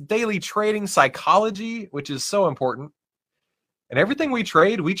analysis, daily trading psychology, which is so important. And everything we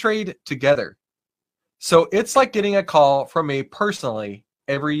trade together. So it's like getting a call from me personally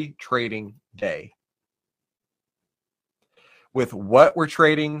every trading day, with what we're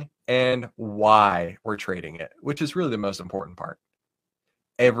trading and why we're trading it, which is really the most important part.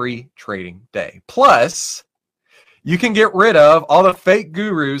 Every trading day. Plus, you can get rid of all the fake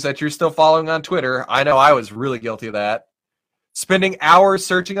gurus that you're still following on Twitter. I know I was really guilty of that. Spending hours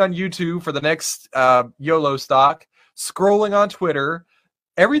searching on YouTube for the next YOLO stock, scrolling on Twitter.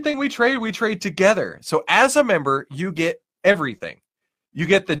 Everything we trade together. So as a member, you get everything. You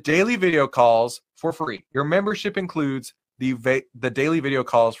get the daily video calls for free. Your membership includes the daily video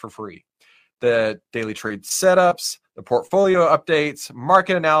calls for free. The daily trade setups, the portfolio updates,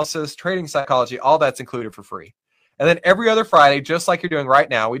 market analysis, trading psychology, all that's included for free. And then every other Friday, just like you're doing right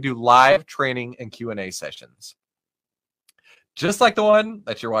now, we do live training and Q&A sessions. Just like the one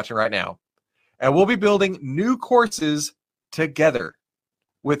that you're watching right now. And we'll be building new courses together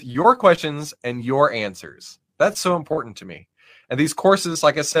with your questions and your answers. That's so important to me. And these courses,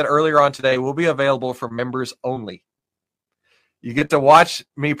 like I said earlier on today, will be available for members only. You get to watch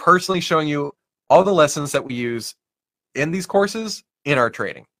me personally showing you all the lessons that we use in these courses in our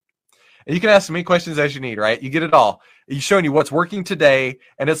trading. And you can ask me questions as you need, right? You get it all. He's showing you what's working today,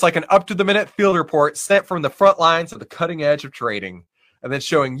 and it's like an up-to-the-minute field report sent from the front lines to the cutting edge of trading, and then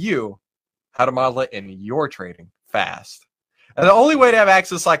showing you how to model it in your trading fast. And the only way to have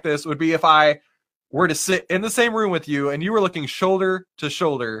access like this would be if I were to sit in the same room with you and you were looking shoulder to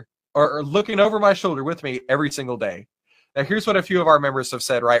shoulder or looking over my shoulder with me every single day. Now, here's what a few of our members have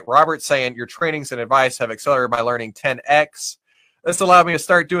said, right? Robert's saying, your trainings and advice have accelerated my learning 10x. This allowed me to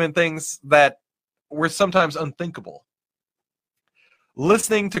start doing things that were sometimes unthinkable.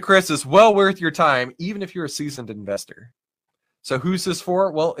 Listening to Chris is well worth your time, even if you're a seasoned investor. So who's this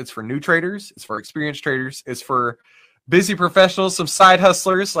for? Well, it's for new traders. It's for experienced traders. It's for busy professionals, some side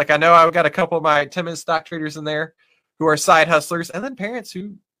hustlers. Like I know I've got a couple of my 10-minute stock traders in there who are side hustlers, and then parents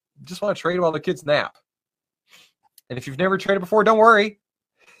who just want to trade while the kids nap. And if you've never traded before, don't worry.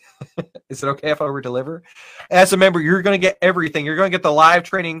 Is it okay if I over deliver? As a member, you're going to get everything. You're going to get the live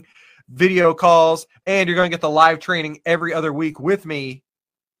training video calls, and you're going to get the live training every other week with me.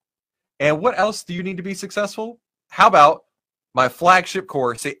 And what else do you need to be successful? How about my flagship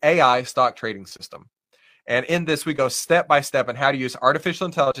course, the AI Stock Trading System? And in this, we go step by step on how to use artificial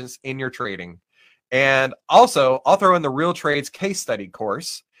intelligence in your trading. And also, I'll throw in the Real Trades case study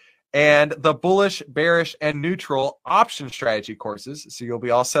course. and the bullish, bearish, and neutral option strategy courses. So you'll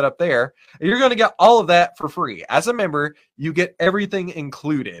be all set up there. And you're going to get all of that for free. As a member, you get everything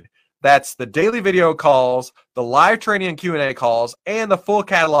included. That's the daily video calls, the live training and Q&A calls, and the full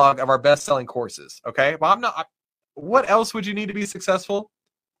catalog of our best-selling courses. Okay? Well, what else would you need to be successful?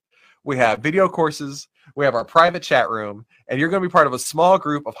 We have video courses, we have our private chat room, and you're going to be part of a small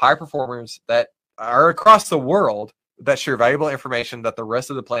group of high performers that are across the world that share valuable information that the rest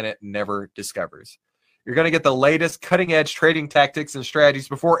of the planet never discovers. You're going to get the latest cutting-edge trading tactics and strategies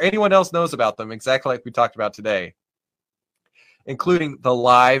before anyone else knows about them, exactly like we talked about today, including the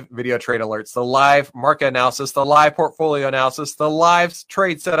live video trade alerts, the live market analysis, the live portfolio analysis, the live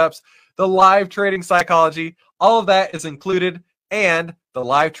trade setups, the live trading psychology. All of that is included, and the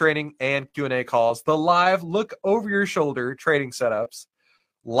live training and Q&A calls, the live look over your shoulder trading setups,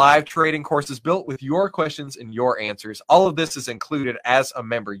 live trading courses built with your questions and your answers. All of this is included as a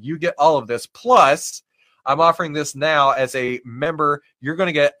member. You get all of this. Plus, I'm offering this now as a member. You're going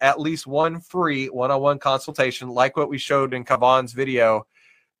to get at least one free one-on-one consultation like what we showed in Kavan's video.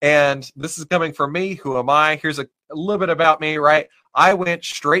 And this is coming from me. Who am I? Here's a little bit about me, right? I went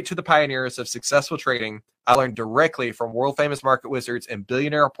straight to the pioneers of successful trading. I learned directly from world-famous market wizards and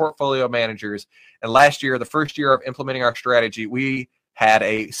billionaire portfolio managers. And last year, the first year of implementing our strategy, we had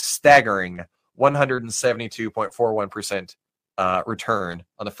a staggering 172.41% return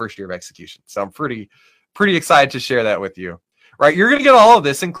on the first year of execution. So I'm pretty excited to share that with you. Right, you're going to get all of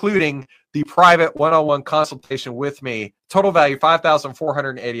this, including the private one-on-one consultation with me. Total value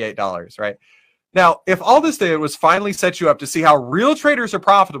 $5,488. Right now, if all this did was finally set you up to see how real traders are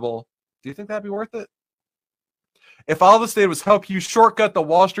profitable, do you think that'd be worth it? If all this did was help you shortcut the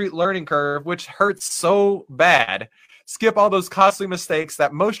Wall Street learning curve, which hurts so bad, skip all those costly mistakes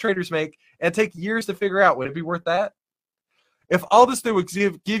that most traders make and take years to figure out, would it be worth that? If all this did was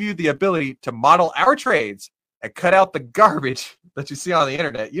give you the ability to model our trades and cut out the garbage that you see on the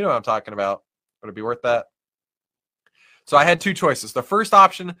internet, you know what I'm talking about, would it be worth that? So I had two choices. The first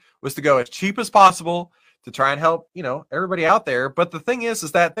option was to go as cheap as possible to try and help, everybody out there. But the thing is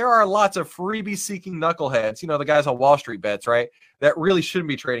that there are lots of freebie-seeking knuckleheads, the guys on Wall Street bets, right, that really shouldn't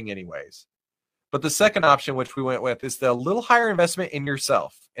be trading anyways. But the second option, which we went with, is the little higher investment in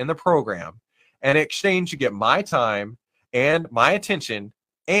yourself, in the program. And in exchange, you get my time and my attention,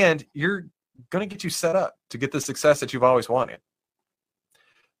 and you're going to get you set up to get the success that you've always wanted.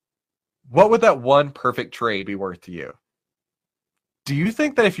 What would that one perfect trade be worth to you? Do you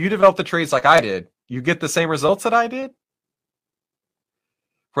think that if you develop the trades like I did, you get the same results that I did?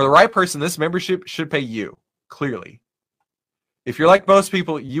 For the right person, this membership should pay you, clearly. If you're like most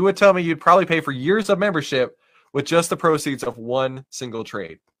people, you would tell me you'd probably pay for years of membership with just the proceeds of one single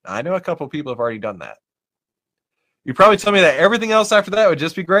trade. I know a couple of people have already done that. You'd probably tell me that everything else after that would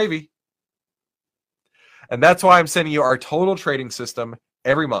just be gravy. And that's why I'm sending you our total trading system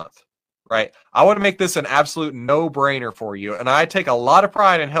every month, right? I want to make this an absolute no-brainer for you. And I take a lot of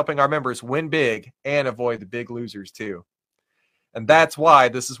pride in helping our members win big and avoid the big losers too. And that's why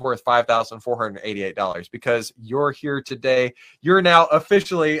this is worth $5,488, because you're here today. You're now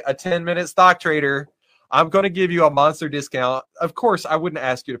officially a 10-minute stock trader. I'm going to give you a monster discount. Of course, I wouldn't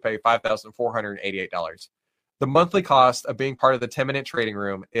ask you to pay $5,488. The monthly cost of being part of the 10-minute trading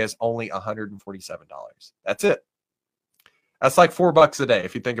room is only $147. That's it. That's like $4 a day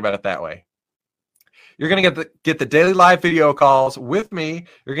if you think about it that way. You're going to get the daily live video calls with me.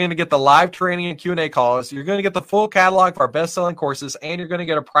 You're going to get the live training and Q&A calls. You're going to get the full catalog of our best-selling courses, and you're going to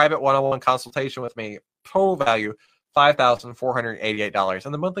get a private one-on-one consultation with me. Total value, $5,488.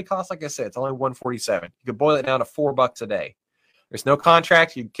 And the monthly cost, like I said, it's only $147. You can boil it down to $4 a day. There's no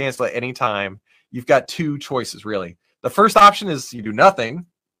contract. You can cancel at any time. You've got two choices, really. The first option is you do nothing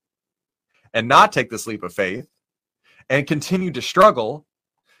and not take this leap of faith and continue to struggle,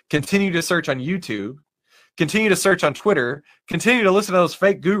 continue to search on YouTube, continue to search on Twitter, continue to listen to those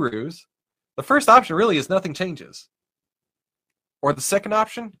fake gurus. The first option really is nothing changes. Or the second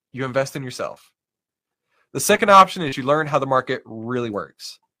option, you invest in yourself. The second option is you learn how the market really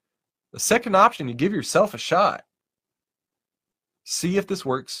works. The second option, you give yourself a shot. See if this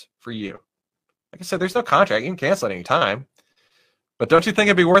works for you. Like I said, there's no contract. You can cancel at any time. But don't you think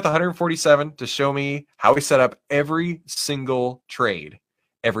it'd be worth $147 to show me how we set up every single trade,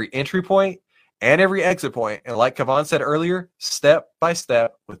 every entry point, and every exit point, and like Kavan said earlier, step by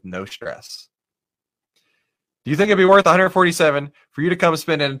step with no stress? Do you think it'd be worth $147 for you to come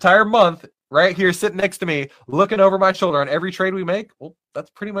spend an entire month right here sitting next to me, looking over my shoulder on every trade we make? Well,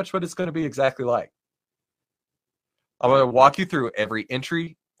 that's pretty much what it's going to be exactly like. I'm going to walk you through every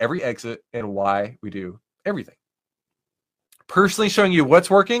entry, every exit, and why we do everything. personally showing you what's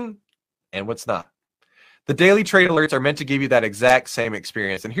working and what's not. The daily trade alerts are meant to give you that exact same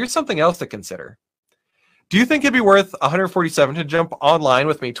experience. And here's something else to consider. Do you think it'd be worth $147 to jump online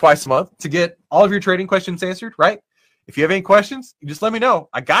with me twice a month to get all of your trading questions answered, right? If you have any questions, you just let me know.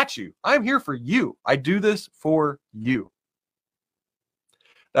 I got you. I'm here for you. I do this for you.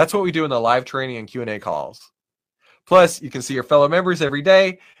 That's what we do in the live training and Q&A calls. Plus, you can see your fellow members every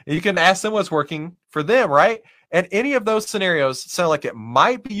day, and you can ask them what's working for them, right? And any of those scenarios sound like it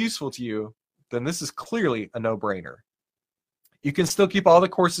might be useful to you, then this is clearly a no-brainer. You can still keep all the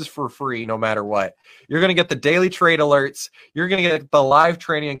courses for free no matter what. You're going to get the daily trade alerts. You're going to get the live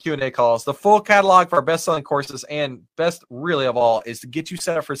training and Q&A calls, the full catalog for our best-selling courses, and best really of all is to get you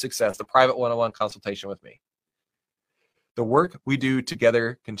set up for success, the private one-on-one consultation with me. The work we do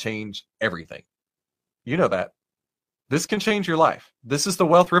together can change everything. You know that. This can change your life. This is the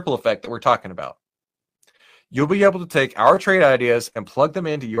wealth ripple effect that we're talking about. You'll be able to take our trade ideas and plug them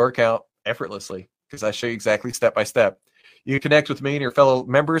into your account effortlessly because I show you exactly step by step. You connect with me and your fellow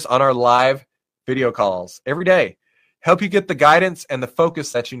members on our live video calls every day. Help you get the guidance and the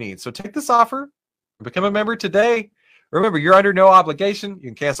focus that you need. So take this offer and become a member today. Remember, you're under no obligation. You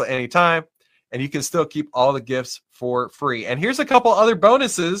can cancel anytime, and you can still keep all the gifts for free. And here's a couple other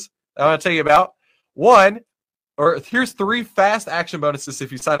bonuses I want to tell you about. Here's 3 fast action bonuses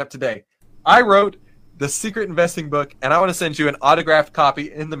if you sign up today. I wrote the Secret Investing book, and I want to send you an autographed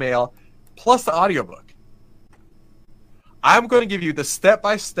copy in the mail, plus the audiobook. I'm going to give you the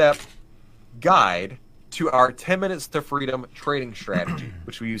step-by-step guide to our 10 Minutes to Freedom trading strategy,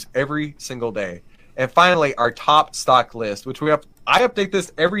 which we use every single day. And finally, our top stock list, which I update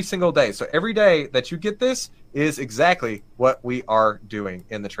this every single day. So every day that you get this is exactly what we are doing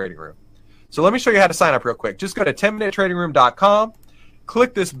in the trading room. So let me show you how to sign up real quick. Just go to 10minutetradingroom.com.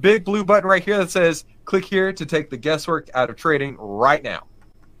 Click this big blue button right here that says, click here to take the guesswork out of trading right now.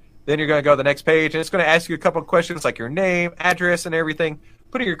 Then you're going to go to the next page, and it's going to ask you a couple of questions like your name, address, and everything.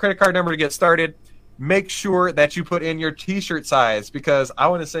 Put in your credit card number to get started. Make sure that you put in your t-shirt size because I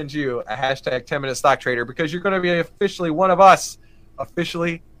want to send you a hashtag 10-minute stock trader because you're going to be officially one of us,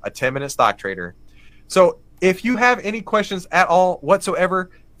 officially a 10-minute stock trader. So if you have any questions at all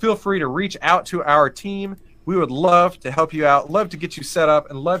whatsoever, feel free to reach out to our team. We would love to help you out, love to get you set up,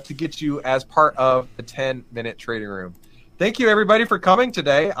 and love to get you as part of the 10-minute trading room. Thank you, everybody, for coming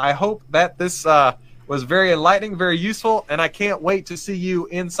today. I hope that this was very enlightening, very useful, and I can't wait to see you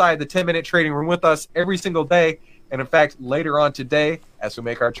inside the 10-minute trading room with us every single day, and in fact, later on today as we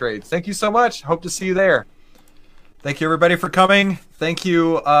make our trades. Thank you so much. Hope to see you there. Thank you, everybody, for coming. Thank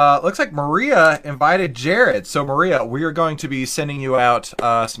you. Looks like Maria invited Jared. So, Maria, we are going to be sending you out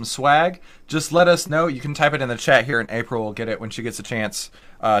some swag. Just let us know. You can type it in the chat here, and April will get it when she gets a chance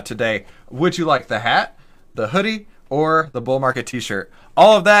today. Would you like the hat, the hoodie, or the bull market t-shirt?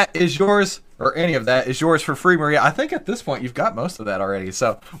 All of that is yours, or any of that is yours for free, Maria. I think at this point you've got most of that already.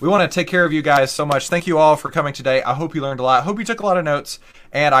 So we want to take care of you guys so much. Thank you all for coming today. I hope you learned a lot. I hope you took a lot of notes,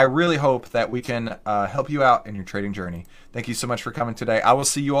 and I really hope that we can help you out in your trading journey. Thank you so much for coming today. I will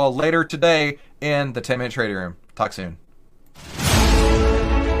see you all later today in the 10-minute trading room. Talk soon.